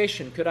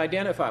congregation could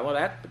identify,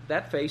 well,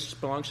 that face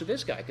belongs to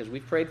this guy because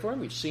we've prayed for him,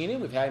 we've seen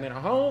him, we've had him in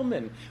our home,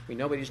 and we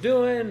know what he's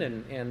doing,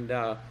 and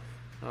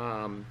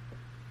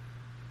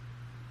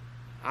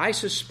I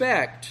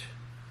suspect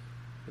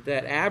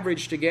that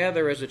averaged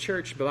together as a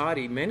church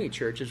body, many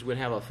churches would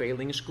have a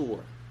failing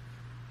score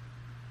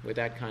with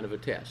that kind of a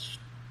test,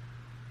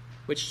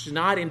 which is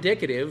not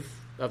indicative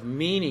of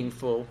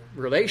meaningful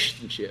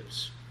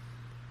relationships.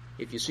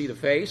 If you see the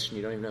face and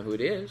you don't even know who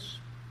it is,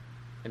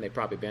 and they've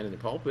probably been in the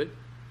pulpit.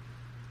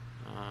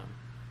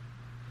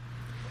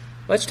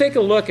 Let's take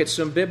a look at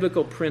some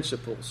biblical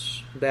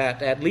principles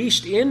that at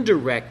least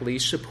indirectly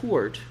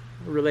support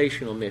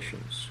relational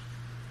missions.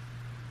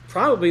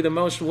 Probably the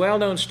most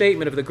well-known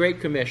statement of the Great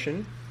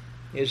Commission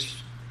is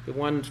the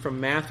one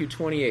from Matthew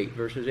 28,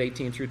 verses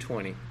 18 through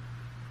 20.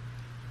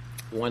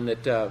 One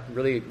that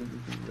really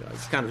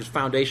kind of is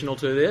foundational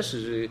to this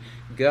is to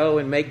go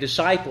and make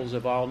disciples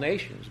of all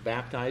nations,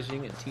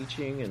 baptizing and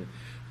teaching. And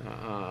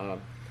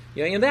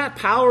in that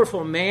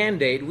powerful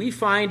mandate, we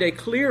find a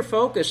clear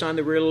focus on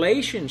the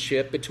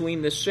relationship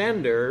between the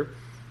sender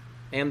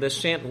and the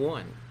sent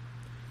one.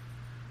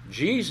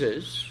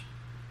 Jesus,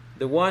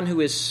 the one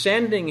who is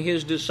sending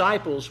his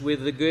disciples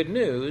with the good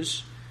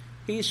news,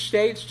 he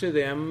states to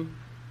them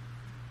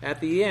at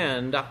the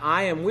end,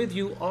 I am with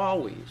you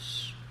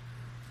always,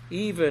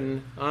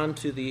 even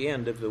unto the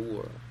end of the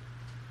world.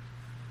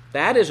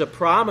 That is a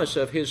promise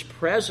of his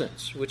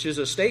presence, which is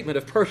a statement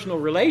of personal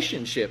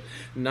relationship,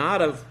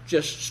 not of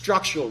just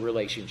structural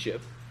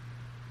relationship.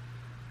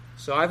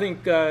 So I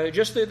think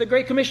just the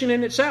Great Commission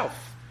in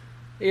itself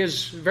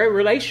is very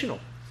relational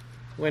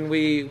when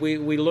we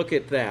look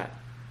at that.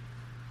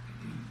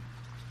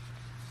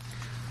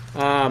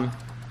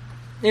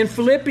 In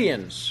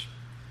Philippians,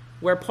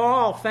 where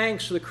Paul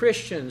thanks the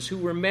Christians who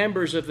were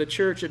members of the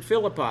church at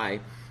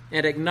Philippi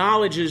and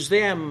acknowledges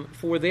them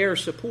for their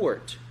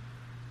support,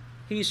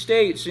 he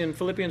states in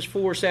Philippians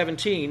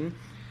 4:17,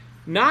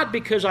 not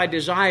because I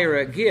desire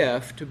a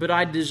gift, but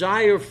I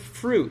desire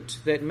fruit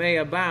that may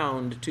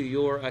abound to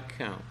your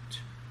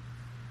account.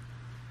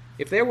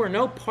 If there were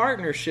no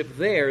partnership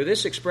there,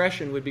 this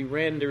expression would be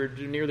rendered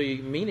nearly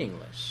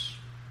meaningless.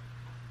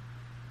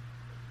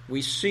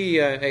 We see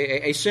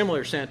a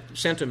similar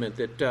sentiment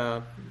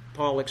that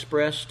Paul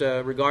expressed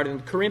regarding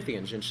the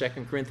Corinthians in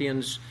 2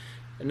 Corinthians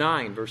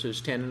 9,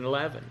 verses 10 and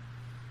 11.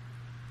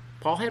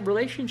 Paul had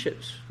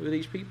relationships with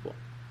these people.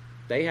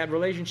 They had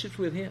relationships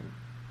with him.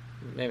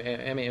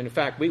 I mean, in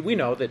fact, we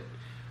know that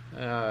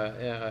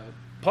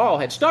Paul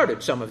had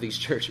started some of these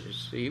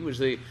churches. He was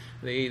the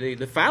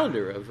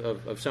founder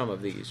of some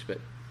of these. But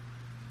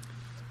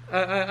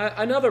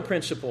another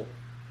principle,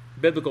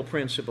 biblical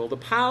principle, the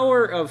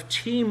power of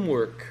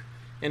teamwork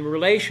and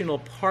relational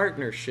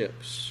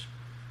partnerships.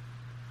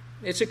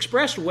 It's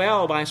expressed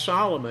well by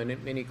Solomon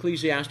in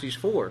Ecclesiastes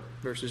 4,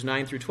 verses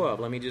 9 through 12.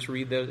 Let me just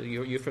read those.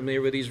 You're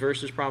familiar with these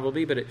verses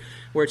probably, but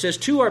where it says,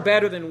 2 are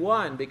better than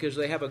one because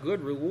they have a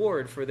good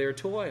reward for their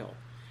toil.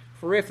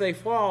 For if they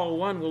fall,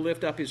 one will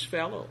lift up his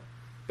fellow.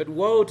 But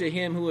woe to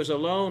him who is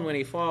alone when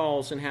he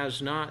falls and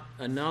has not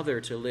another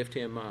to lift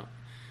him up.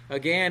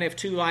 Again, if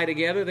 2 lie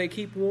together, they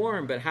keep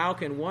warm, but how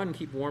can one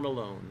keep warm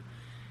alone?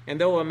 And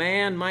though a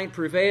man might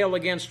prevail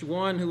against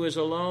one who is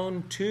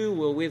alone, 2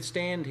 will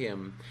withstand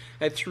him.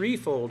 A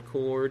threefold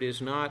cord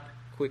is not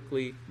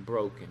quickly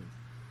broken.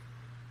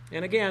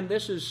 And again,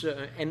 this is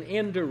an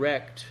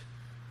indirect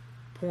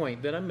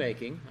point that I'm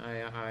making.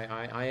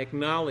 I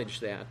acknowledge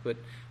that, but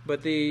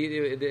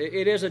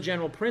it is a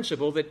general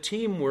principle that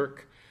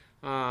teamwork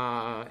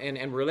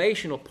and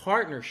relational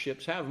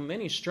partnerships have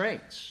many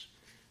strengths.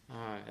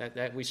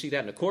 That we see that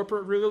in the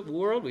corporate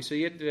world. We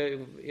see it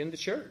in the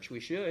church.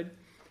 We should.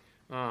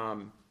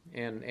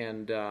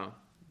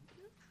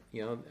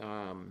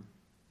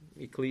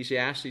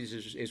 Ecclesiastes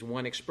is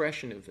one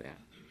expression of that.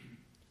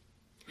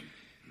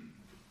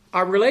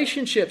 Are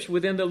relationships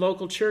within the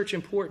local church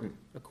important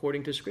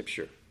according to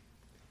Scripture?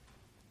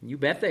 You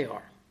bet they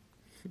are.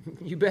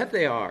 You bet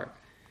they are.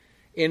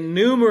 In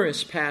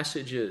numerous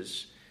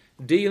passages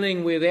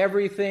dealing with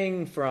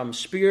everything from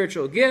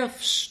spiritual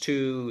gifts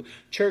to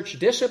church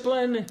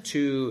discipline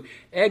to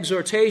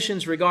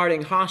exhortations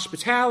regarding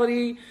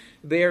hospitality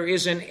there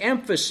is an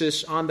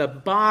emphasis on the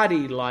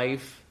body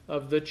life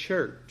of the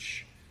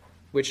church,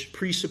 which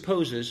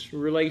presupposes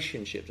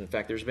relationships. In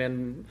fact, there's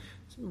been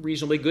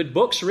reasonably good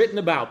books written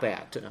about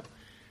that.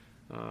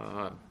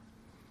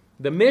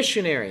 The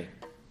missionary,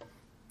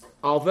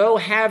 although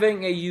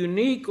having a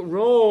unique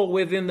role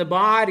within the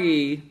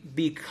body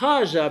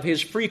because of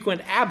his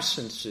frequent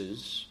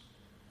absences,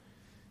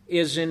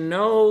 is in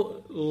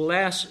no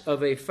less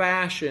of a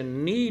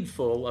fashion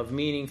needful of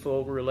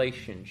meaningful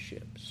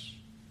relationships.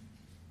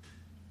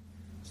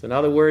 So in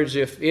other words,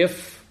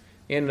 if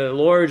in the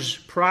Lord's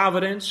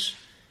providence,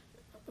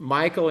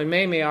 Michael and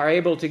Mamie are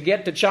able to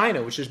get to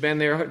China, which has been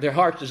their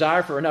heart's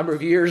desire for a number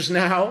of years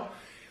now,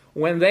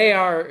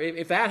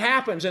 if that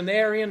happens and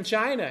they're in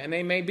China and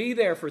they may be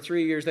there for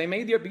 3 years, they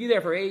may be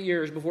there for 8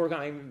 years before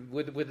going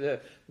with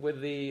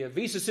the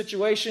visa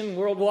situation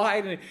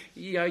worldwide, and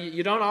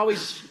you don't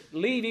always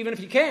leave even if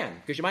you can,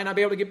 because you might not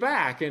be able to get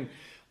back. And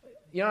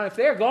if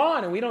they're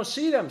gone and we don't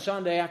see them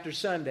Sunday after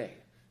Sunday,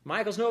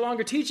 Michael's no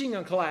longer teaching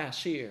a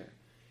class here.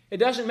 It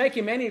doesn't make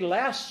him any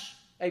less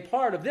a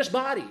part of this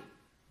body.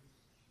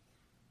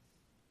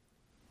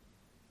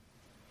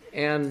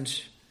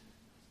 And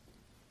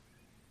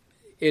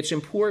it's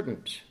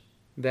important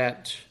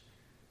that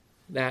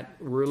that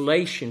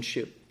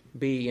relationship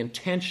be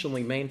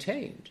intentionally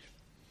maintained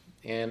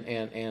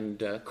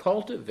and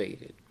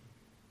cultivated.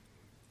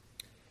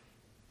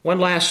 One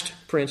last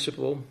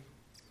principle: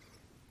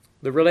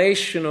 the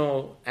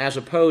relational, as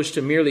opposed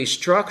to merely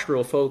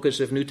structural focus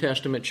of New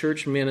Testament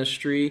church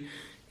ministry,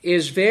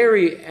 is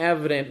very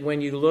evident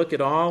when you look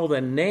at all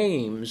the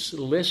names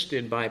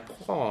listed by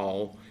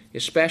Paul,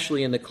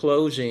 especially in the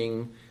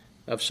closing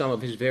of some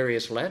of his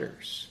various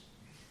letters.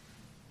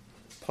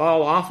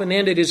 Paul often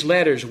ended his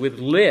letters with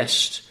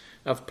lists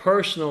of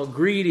personal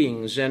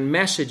greetings and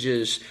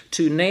messages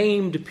to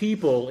named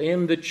people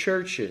in the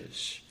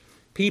churches,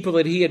 people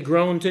that he had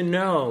grown to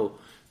know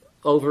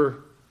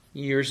over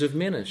years of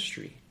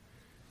ministry.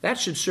 That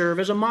should serve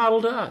as a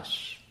model to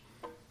us,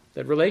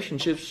 that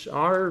relationships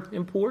are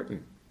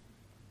important.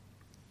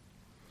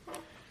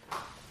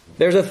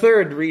 There's a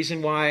third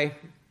reason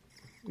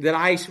that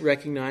I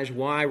recognize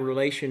why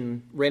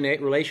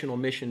relational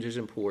missions is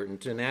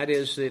important, and that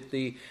is that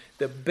the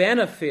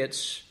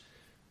benefits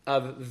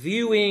of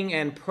viewing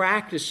and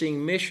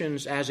practicing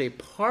missions as a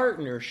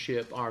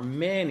partnership are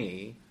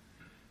many,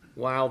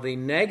 while the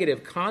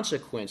negative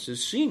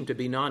consequences seem to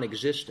be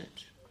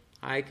non-existent.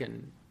 I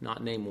can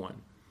not name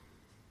one.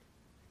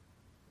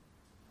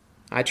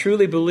 I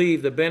truly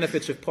believe the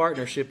benefits of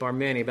partnership are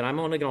many, but I'm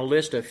only going to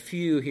list a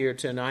few here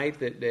tonight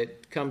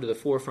that come to the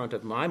forefront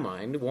of my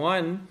mind.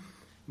 One,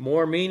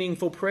 more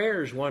meaningful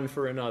prayers one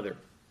for another.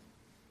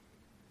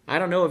 I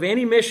don't know of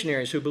any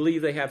missionaries who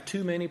believe they have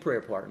too many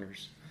prayer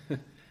partners.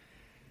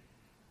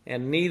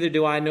 And neither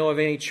do I know of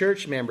any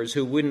church members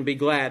who wouldn't be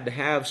glad to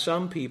have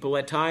some people,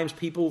 at times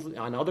people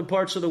on other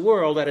parts of the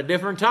world at a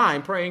different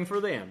time, praying for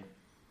them.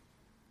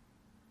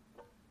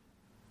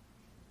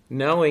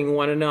 Knowing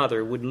one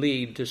another would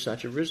lead to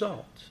such a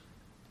result.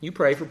 You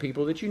pray for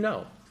people that you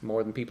know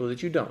more than people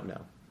that you don't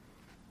know.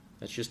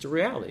 That's just a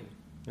reality.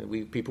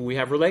 People we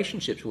have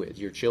relationships with,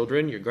 your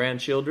children, your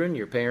grandchildren,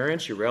 your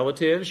parents, your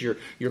relatives,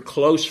 your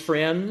close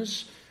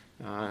friends.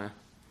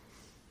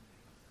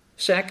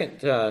 Second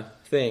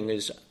thing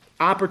is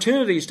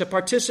opportunities to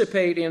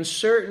participate in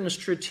certain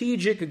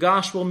strategic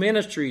gospel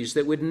ministries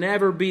that would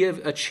never be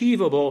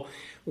achievable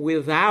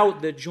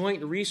without the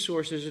joint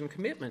resources and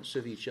commitments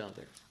of each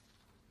other.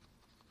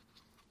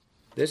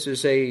 This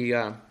is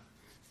an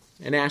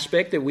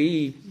aspect that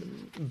we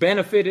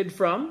benefited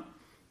from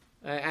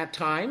at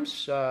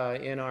times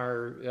in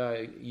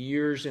our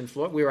years in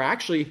Florida. We were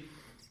actually,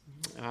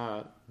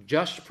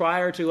 just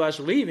prior to us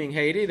leaving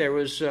Haiti, there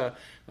was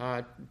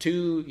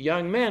two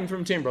young men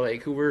from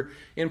Timberlake who were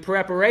in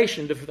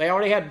preparation. They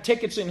already had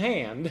tickets in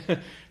hand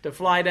to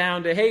fly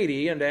down to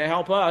Haiti and to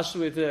help us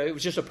with, it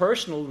was just a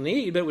personal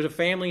need, but it was a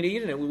family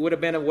need, and it would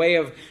have been a way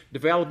of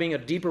developing a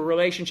deeper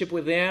relationship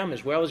with them,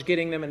 as well as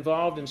getting them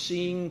involved in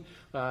seeing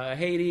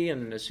Haiti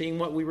and seeing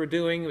what we were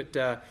doing. But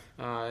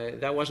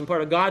that wasn't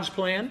part of God's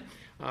plan.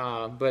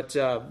 But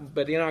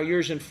in our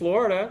years in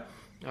Florida,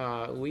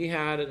 we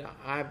had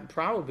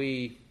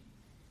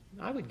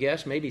I would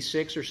guess maybe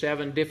 6 or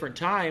 7 different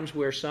times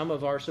where some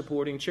of our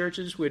supporting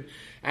churches would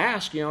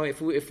ask,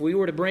 if we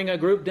were to bring a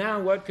group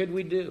down, what could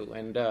we do?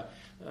 And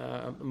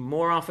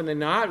more often than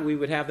not, we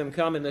would have them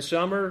come in the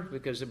summer,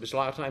 because a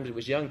lot of times it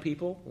was young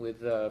people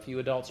with a few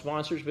adult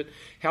sponsors, but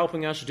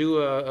helping us do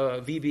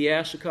a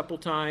VBS a couple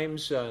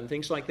times and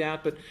things like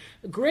that. But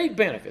great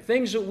benefit,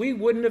 things that we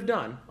wouldn't have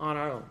done on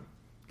our own,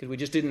 because we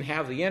just didn't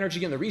have the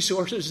energy and the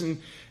resources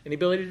and the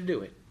ability to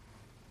do it.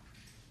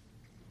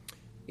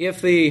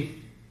 If the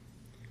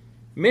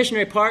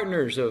missionary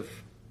partners of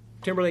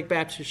Timberlake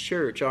Baptist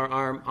Church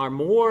are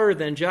more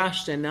than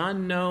just an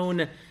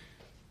unknown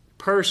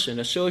person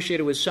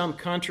associated with some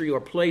country or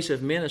place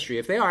of ministry,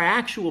 if they are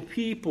actual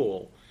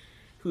people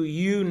who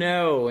you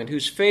know and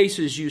whose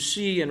faces you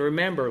see and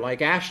remember, like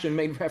Ashton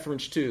made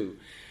reference to,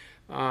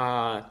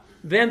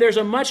 then there's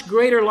a much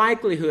greater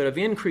likelihood of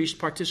increased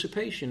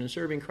participation in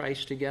serving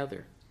Christ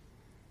together.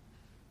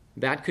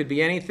 That could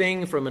be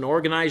anything from an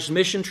organized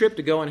mission trip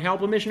to go and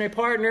help a missionary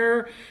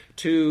partner,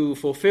 to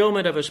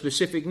fulfillment of a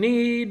specific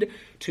need,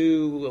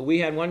 to, we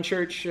had one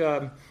church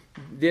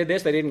did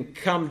this. They didn't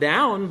come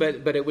down,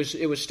 but it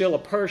was still a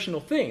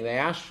personal thing. They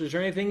asked, "Is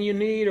there anything you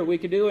need or we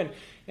could do?"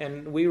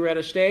 And we were at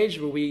a stage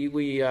where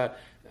we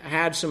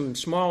had some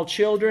small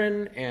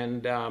children,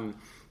 and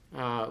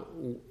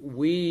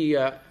we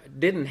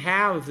didn't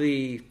have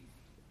the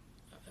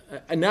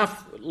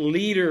enough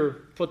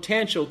leader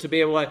potential to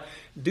be able to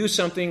do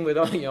something with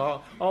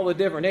all the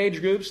different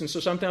age groups, and so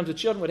sometimes the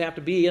children would have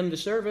to be in the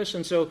service,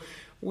 and so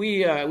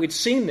we'd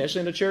seen this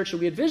in a church that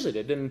we had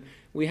visited, and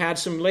we had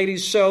some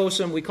ladies sew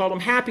some, we called them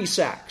happy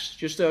sacks,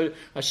 just a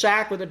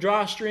sack with a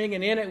drawstring,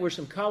 and in it were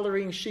some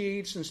coloring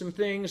sheets and some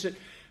things that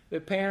the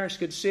parents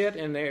could sit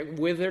and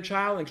with their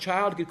child, and the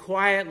child could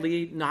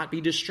quietly not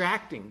be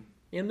distracting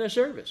in the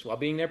service while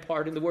being their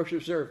part in the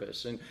worship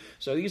service. And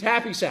so these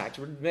happy sacks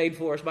were made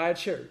for us by a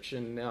church,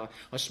 and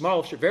a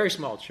small, very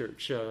small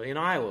church in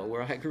Iowa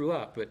where I grew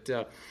up. But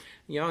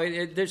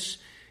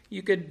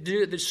you could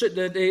do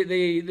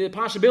the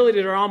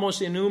possibilities are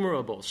almost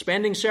innumerable.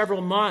 Spending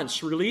several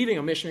months relieving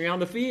a missionary on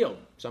the field.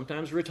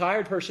 Sometimes a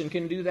retired person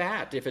can do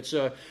that if it's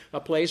a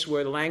place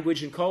where the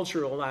language and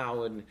culture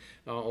allow, and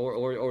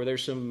or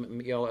there's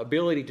some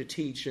ability to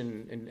teach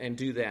and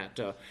do that.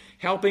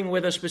 Helping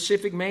with a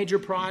specific major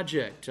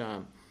project.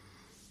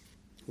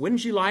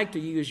 Wouldn't you like to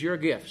use your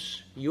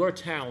gifts, your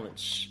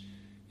talents,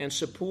 and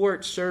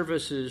support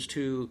services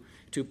to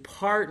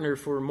partner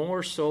for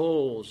more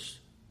souls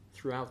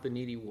throughout the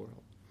needy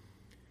world?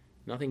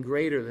 Nothing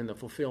greater than the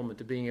fulfillment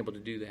of being able to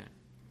do that.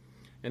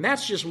 And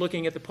that's just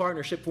looking at the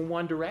partnership from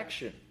one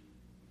direction.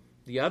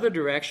 The other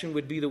direction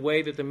would be the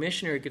way that the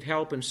missionary could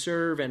help and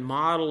serve and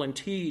model and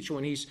teach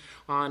when he's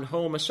on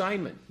home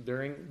assignment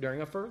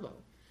during a furlough.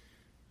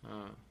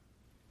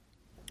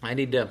 I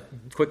need to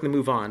quickly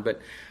move on,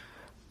 but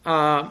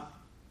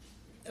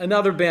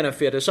another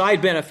benefit, a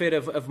side benefit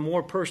of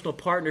more personal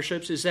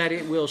partnerships, is that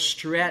it will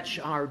stretch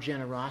our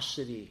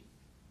generosity.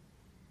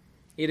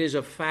 It is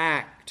a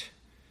fact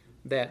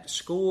that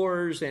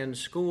scores and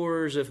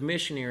scores of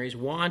missionaries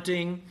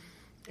wanting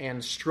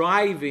and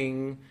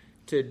striving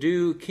to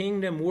do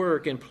kingdom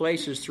work in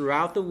places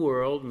throughout the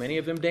world, many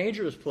of them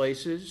dangerous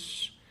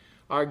places,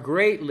 are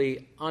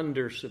greatly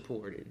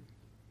under-supported.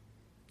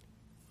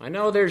 I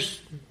know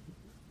there's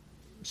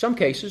some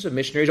cases of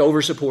missionaries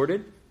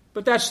over-supported,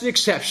 but that's the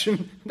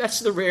exception. That's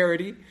the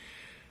rarity.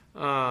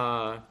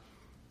 As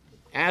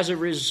a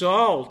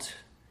result,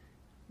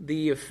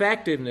 the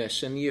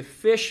effectiveness and the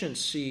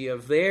efficiency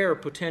of their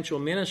potential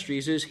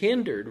ministries is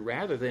hindered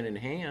rather than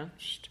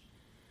enhanced.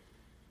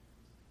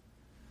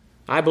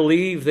 I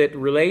believe that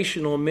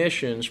relational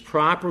missions,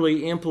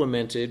 properly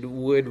implemented,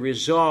 would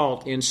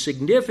result in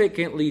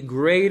significantly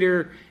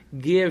greater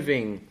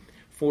giving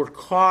for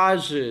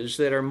causes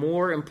that are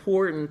more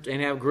important and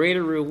have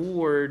greater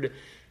reward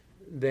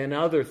than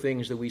other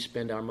things that we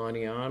spend our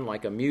money on,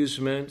 like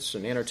amusements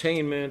and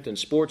entertainment and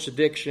sports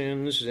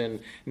addictions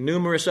and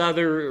numerous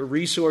other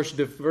resource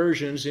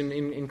diversions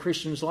in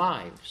Christians'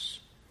 lives.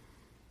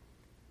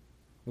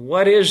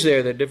 What is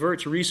there that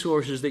diverts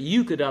resources that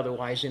you could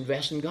otherwise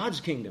invest in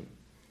God's kingdom?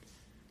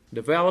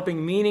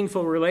 Developing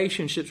meaningful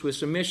relationships with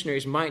some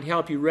missionaries might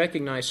help you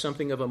recognize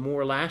something of a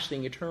more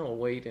lasting eternal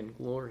weight and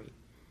glory.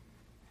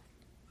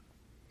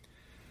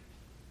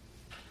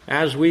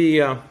 As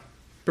we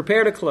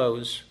prepare to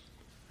close,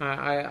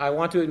 I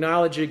want to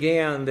acknowledge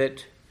again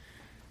that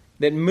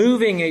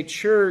moving a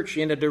church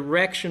in a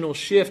directional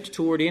shift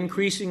toward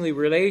increasingly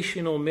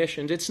relational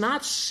missions, it's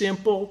not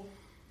simple.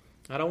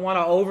 I don't want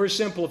to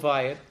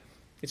oversimplify it.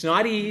 It's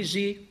not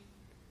easy.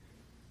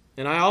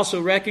 And I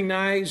also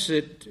recognize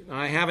that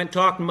I haven't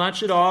talked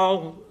much at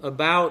all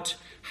about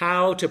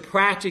how to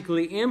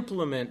practically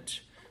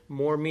implement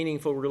more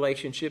meaningful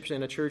relationships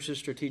in a church's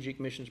strategic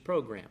missions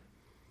program.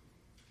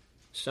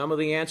 Some of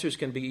the answers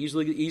can be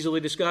easily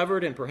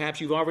discovered, and perhaps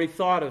you've already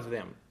thought of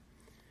them,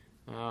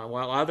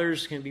 while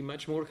others can be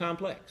much more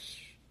complex.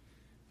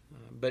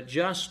 But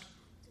just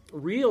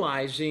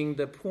realizing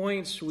the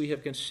points we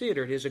have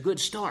considered is a good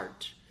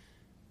start,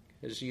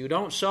 because you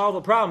don't solve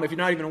a problem if you're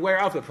not even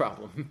aware of the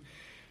problem.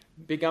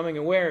 Becoming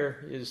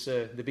aware is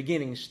the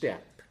beginning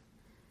step.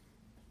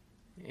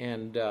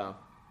 And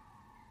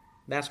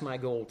that's my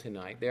goal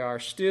tonight. There are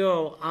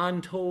still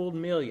untold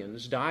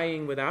millions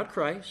dying without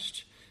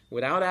Christ,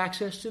 without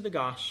access to the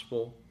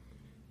gospel,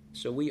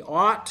 so we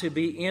ought to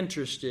be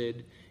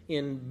interested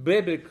in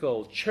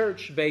biblical,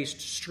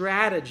 church-based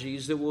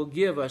strategies that will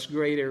give us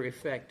greater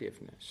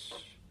effectiveness.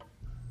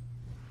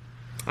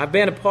 I've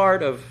been a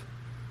part of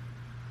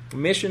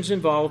missions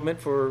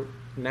involvement for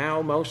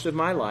now most of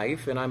my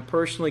life, and I'm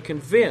personally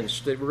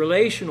convinced that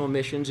relational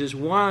missions is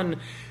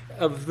one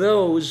of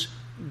those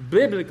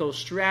biblical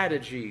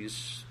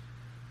strategies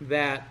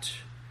that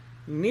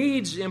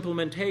needs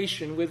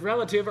implementation with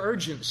relative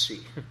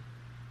urgency.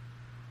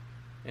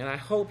 And I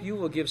hope you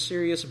will give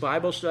serious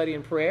Bible study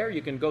and prayer.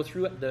 You can go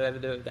through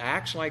the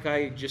Acts like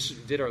I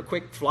just did a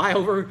quick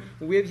flyover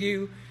with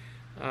you,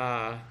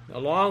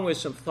 along with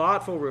some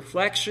thoughtful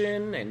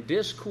reflection and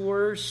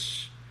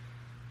discourse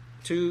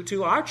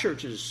to our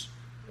church's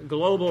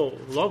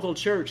local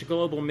church,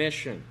 global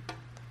mission,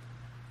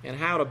 and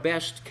how to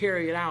best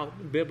carry it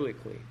out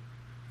biblically.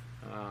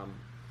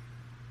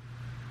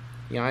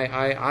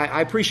 I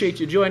appreciate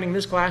you joining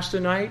this class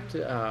tonight,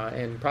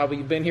 and probably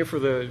you've been here for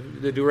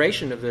the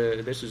duration of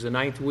this is the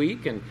 9th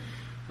week, and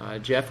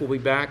Jeff will be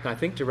back, I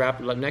think, to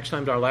wrap it up next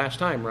time to our last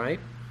time, right?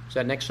 Is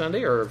that next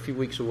Sunday or a few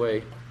weeks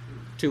away?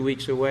 2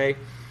 weeks away.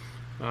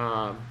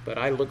 But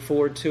I look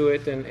forward to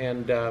it,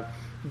 and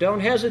don't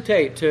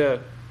hesitate to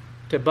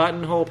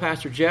buttonhole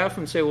Pastor Jeff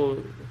and say, well,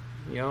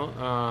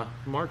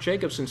 Mark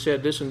Jacobson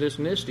said this and this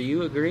and this. Do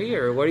you agree,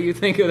 or what do you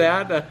think of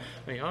that?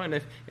 And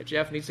if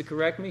Jeff needs to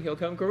correct me, he'll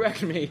come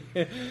correct me.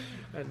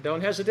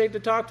 Don't hesitate to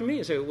talk to me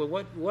and say,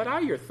 well, what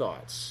are your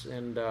thoughts?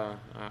 And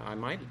I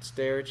might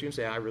stare at you and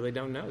say, I really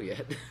don't know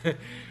yet.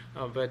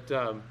 But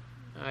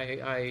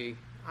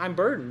I'm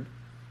burdened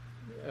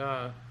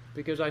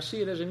because I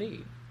see it as a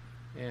need,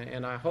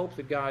 and I hope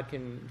that God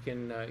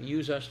can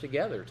use us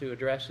together to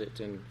address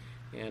it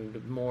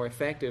and more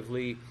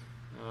effectively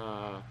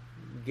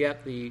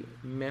get the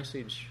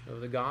message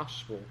of the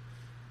gospel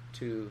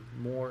to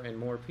more and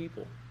more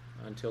people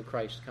until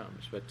Christ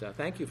comes. But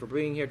thank you for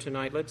being here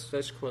tonight.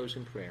 Let's close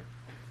in prayer.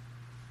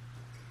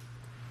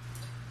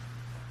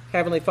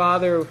 Heavenly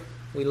Father,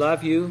 we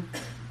love you.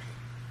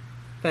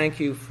 Thank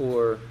you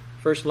for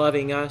first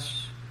loving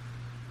us.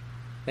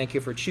 Thank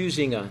you for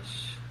choosing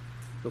us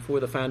before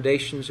the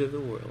foundations of the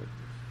world.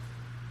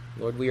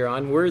 Lord, we are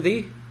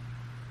unworthy.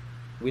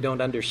 We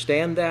don't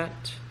understand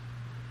that,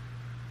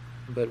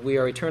 but we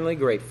are eternally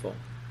grateful.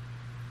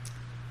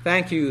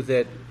 Thank you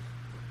that,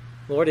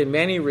 Lord, in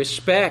many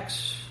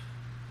respects,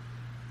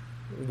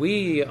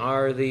 we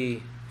are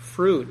the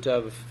fruit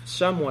of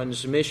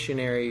someone's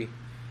missionary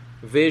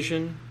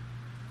vision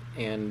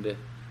and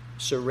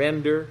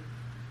surrender.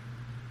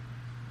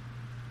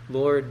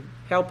 Lord,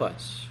 help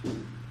us.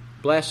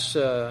 Bless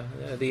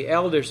the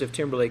elders of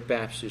Timberlake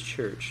Baptist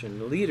Church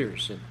and the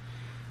leaders. And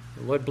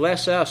Lord,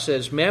 bless us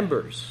as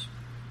members.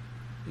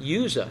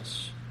 Use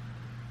us.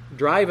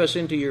 Drive us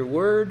into your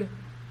word,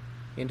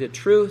 into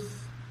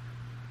truth.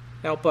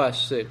 Help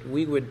us that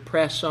we would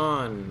press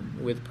on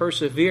with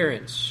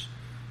perseverance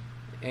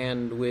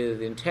and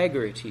with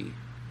integrity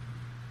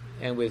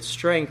and with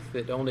strength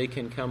that only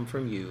can come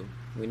from you.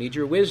 We need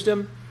your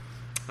wisdom.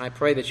 I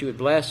pray that you would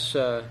bless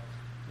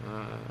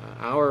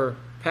our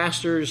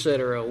pastors that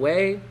are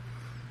away.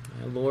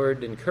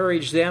 Lord,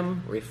 encourage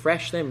them,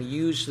 refresh them,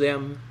 use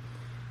them,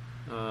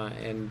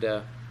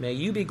 and may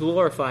you be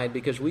glorified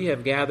because we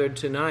have gathered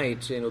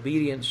tonight in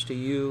obedience to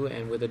you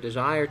and with a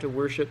desire to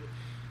worship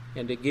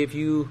and to give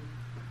you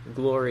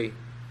glory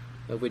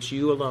of which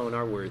you alone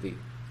are worthy.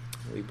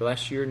 We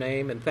bless your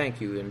name and thank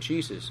you in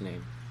Jesus'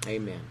 name.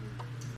 Amen.